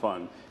Challenge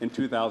Fund in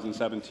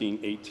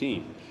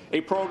 2017-18,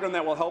 a program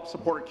that will help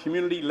support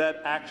community-led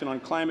action on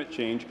climate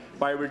change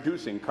by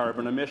reducing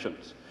carbon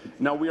emissions.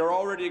 Now, we are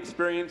already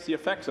experiencing the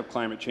effects of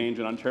climate change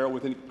in Ontario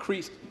with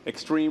increased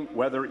extreme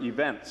weather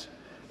events.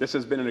 This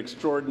has been an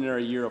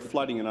extraordinary year of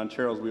flooding in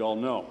Ontario, as we all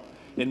know.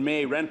 In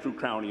May, Renfrew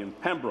County and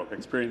Pembroke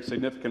experienced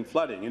significant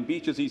flooding. In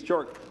Beaches, East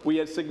York, we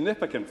had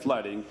significant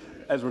flooding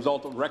as a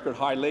result of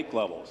record-high lake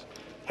levels.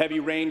 Heavy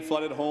rain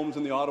flooded homes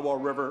in the Ottawa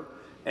River,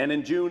 and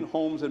in June,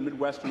 homes in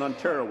Midwestern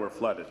Ontario were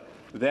flooded.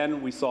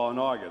 Then we saw in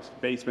August,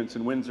 basements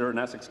in Windsor and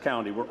Essex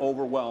County were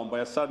overwhelmed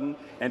by a sudden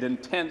and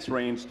intense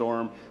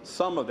rainstorm.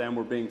 Some of them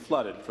were being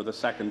flooded for the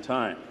second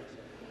time.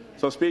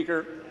 So,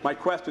 Speaker, my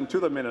question to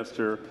the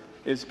Minister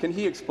is, can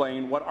he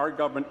explain what our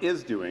government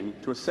is doing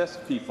to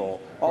assist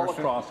people all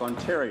across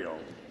Ontario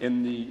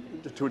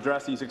to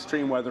address these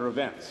extreme weather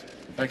events?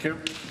 Thank you.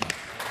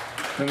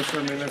 Minister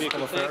of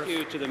Municipal Affairs. Thank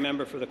you to the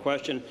member for the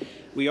question.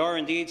 We are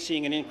indeed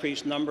seeing an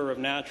increased number of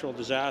natural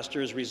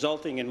disasters,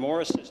 resulting in more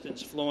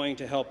assistance flowing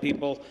to help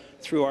people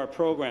through our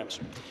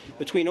programs.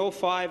 Between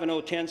 2005 and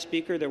 2010,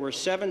 Speaker, there were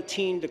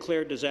 17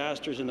 declared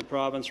disasters in the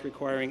province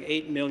requiring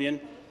 $8 million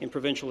in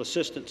provincial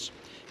assistance.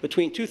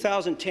 Between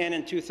 2010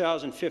 and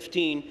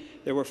 2015,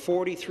 there were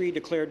 43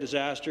 declared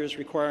disasters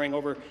requiring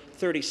over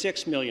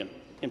 $36 million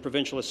in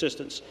provincial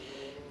assistance.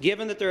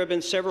 Given that there have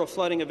been several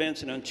flooding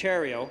events in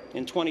Ontario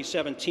in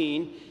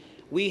 2017,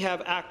 we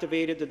have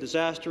activated the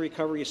Disaster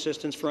Recovery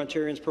Assistance for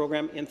Ontarians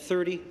program in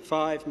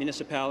 35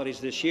 municipalities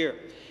this year.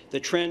 The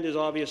trend is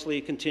obviously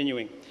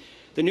continuing.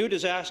 The new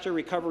Disaster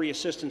Recovery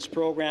Assistance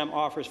Program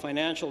offers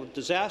financial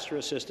disaster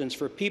assistance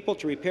for people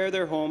to repair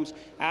their homes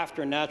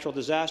after a natural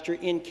disaster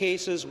in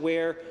cases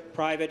where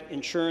private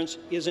insurance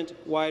isn't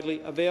widely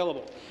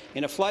available.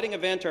 In a flooding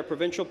event, our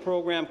provincial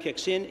program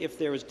kicks in if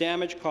there is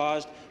damage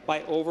caused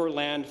by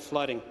overland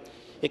flooding.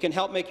 It can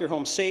help make your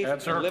home safe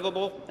and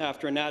livable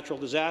after a natural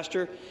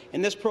disaster,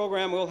 and this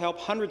program will help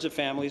hundreds of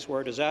families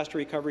where a disaster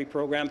recovery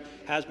program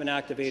has been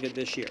activated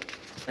this year.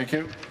 Thank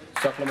you.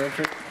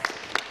 Supplementary.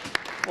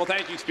 Well,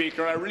 thank you,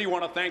 Speaker. I really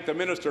want to thank the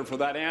Minister for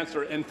that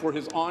answer and for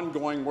his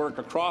ongoing work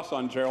across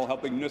Ontario,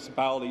 helping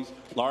municipalities,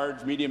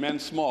 large, medium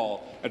and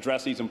small,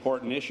 address these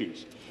important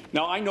issues.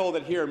 Now, I know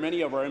that here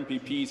many of our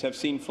MPPs have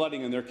seen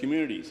flooding in their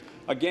communities.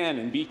 Again,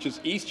 in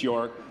Beaches, East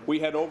York, we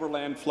had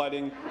overland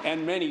flooding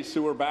and many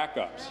sewer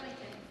backups.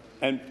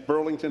 And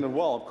Burlington as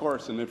well, of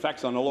course, and the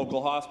effects on the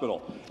local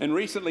hospital. And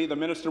recently, the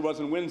Minister was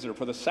in Windsor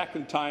for the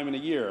second time in a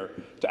year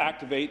to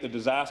activate the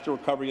Disaster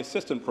Recovery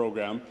Assistance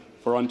Program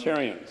for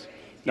Ontarians.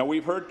 Now,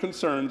 we've heard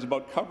concerns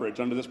about coverage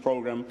under this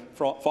program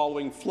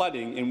following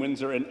flooding in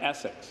Windsor and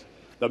Essex.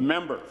 The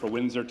member for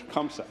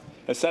Windsor-Tecumseh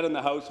has said in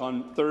the House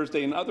on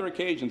Thursday and other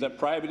occasions that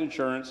private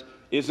insurance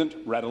isn't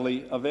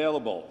readily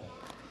available.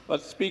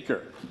 But,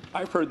 Speaker,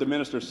 I've heard the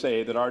Minister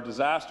say that our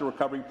disaster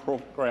recovery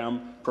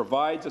program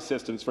provides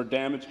assistance for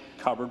damage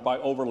covered by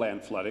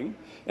overland flooding,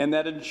 and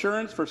that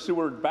insurance for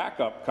sewer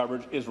backup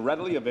coverage is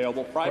readily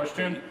available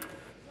privately.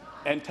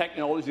 And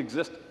technologies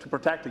exist to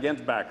protect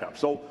against backup.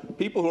 So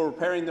people who are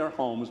repairing their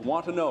homes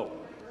want to know.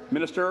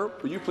 Minister,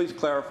 will you please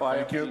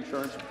clarify the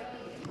insurance?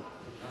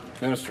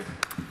 Minister.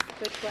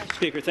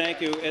 Speaker,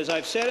 thank you. As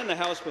I've said in the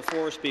House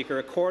before, Speaker,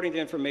 according to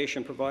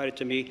information provided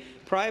to me,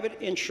 private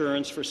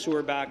insurance for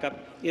sewer backup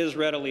is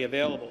readily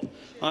available.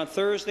 On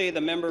Thursday,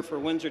 the member for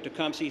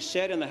Windsor-Tecumseh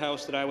said in the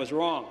House that I was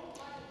wrong.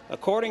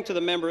 According to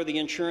the member, the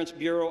Insurance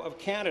Bureau of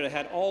Canada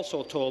had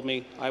also told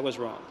me I was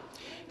wrong.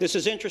 This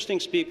is interesting,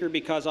 Speaker,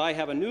 because I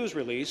have a news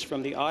release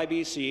from the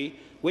IBC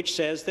which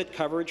says that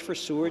coverage for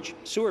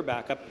sewer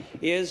backup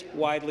is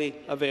widely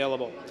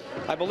available.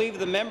 I believe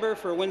the member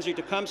for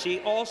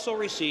Windsor-Tecumseh also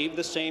received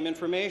the same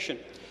information.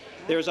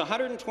 There is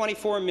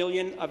 $124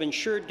 million of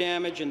insured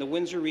damage in the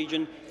Windsor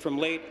region from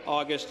late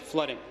August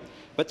flooding.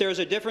 But there is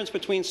a difference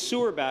between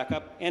sewer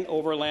backup and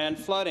overland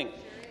flooding.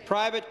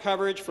 Private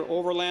coverage for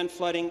overland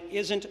flooding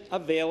isn't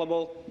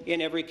available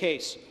in every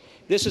case.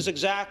 This is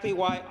exactly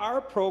why our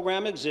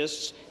program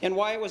exists and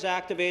why it was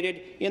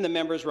activated in the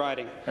member's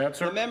riding.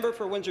 The member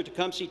for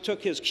Windsor-Tecumseh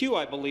took his cue,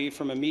 I believe,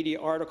 from a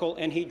media article,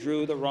 and he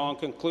drew the wrong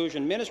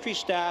conclusion. Ministry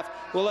staff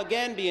will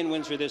again be in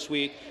Windsor this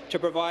week to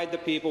provide the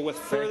people with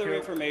further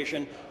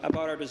information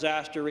about our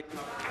disaster.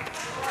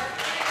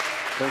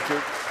 Thank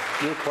you.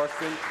 New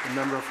question, the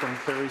member from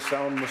Parry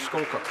Sound,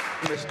 Muskoka.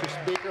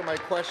 Mr. Speaker, my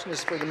question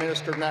is for the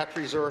Minister of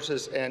Natural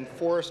Resources and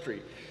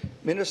Forestry.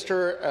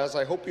 Minister, as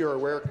I hope you're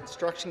aware,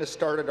 construction has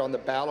started on the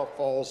Battle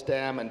Falls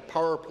Dam and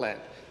Power Plant.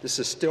 This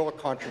is still a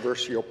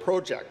controversial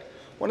project.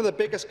 One of the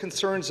biggest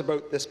concerns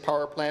about this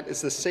power plant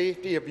is the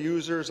safety of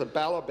users of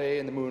Battle Bay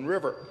and the Moon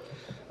River.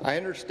 I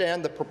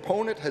understand the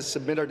proponent has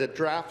submitted a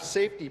draft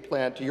safety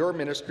plan to your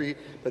ministry,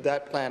 but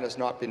that plan has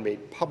not been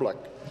made public.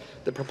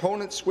 The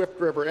proponent, Swift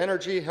River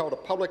Energy, held a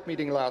public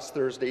meeting last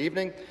Thursday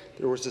evening.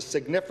 There was a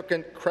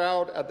significant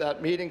crowd at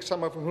that meeting,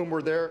 some of whom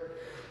were there.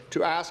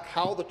 to ask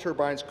how the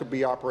turbines could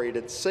be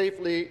operated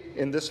safely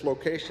in this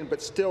location,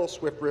 but still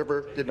Swift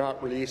River did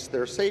not release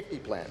their safety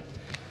plan.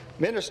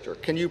 Minister,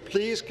 can you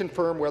please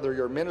confirm whether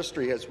your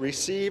ministry has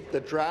received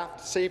the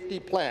draft safety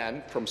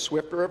plan from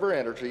Swift River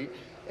Energy,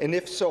 and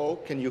if so,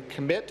 can you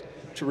commit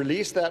to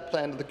release that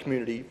plan to the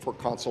community for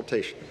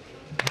consultation?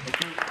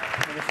 Thank you.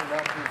 Minister of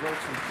Natural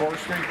Resources and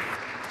Forestry.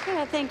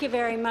 Thank you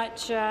very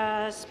much,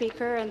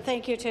 Speaker, and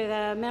thank you to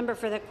the member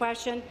for the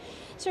question.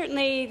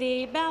 Certainly,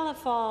 the Bala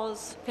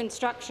Falls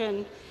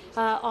construction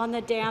on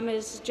the dam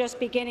is just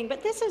beginning,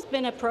 but this has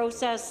been a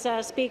process,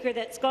 Speaker,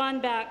 that's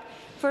gone back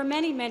for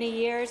many, many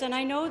years, and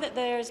I know that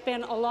there's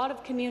been a lot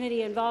of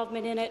community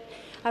involvement in it.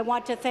 I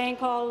want to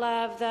thank all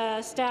of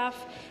the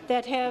staff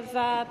that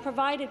have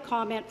provided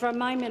comment from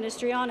my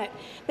ministry on it.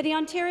 But the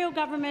Ontario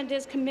government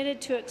is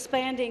committed to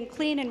expanding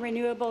clean and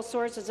renewable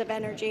sources of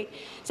energy,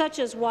 such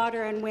as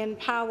water and wind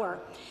power.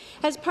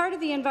 As part of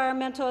the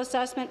environmental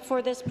assessment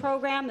for this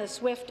program, the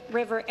Swift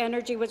River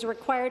Energy was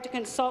required to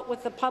consult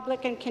with the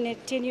public and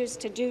continues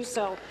to do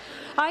so.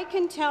 I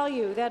can tell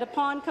you that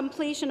upon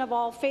completion of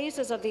all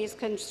phases of these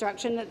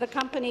construction, that the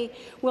company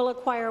will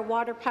acquire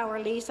water power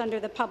lease under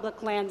the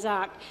Public Lands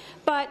Act.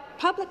 But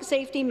public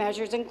safety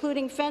measures,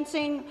 including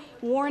fencing,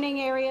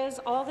 warning areas,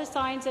 all the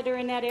signs that are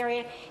in that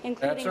area,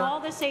 including all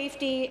the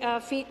safety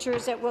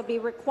features that will be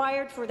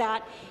required for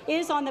that,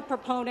 is on the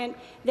proponent.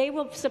 They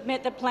will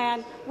submit the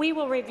plan. We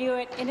will review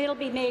it, and it'll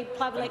be made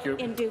public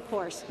in due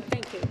course.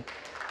 Thank you.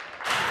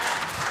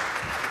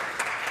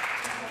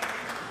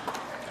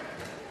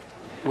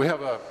 We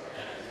have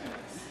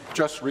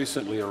just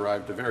recently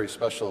arrived a very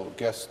special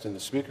guest in the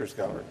Speaker's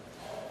Gallery.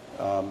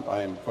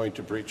 I am going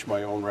to breach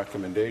my own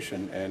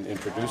recommendation and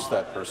introduce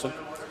that person.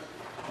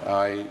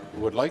 I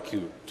would like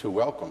you to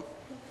welcome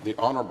the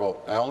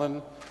Honourable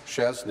Alan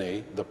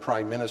Chesney, the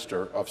Prime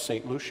Minister of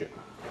St. Lucia.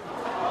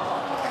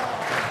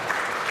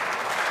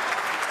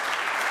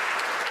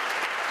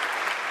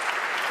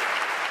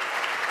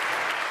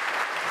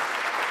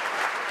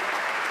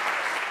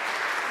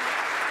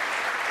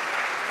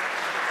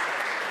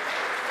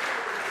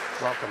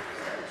 Welcome.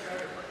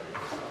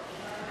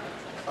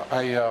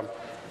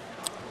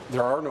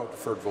 There are no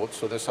deferred votes,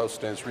 so this House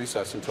stands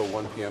recessed until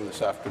 1 p.m.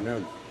 this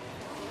afternoon.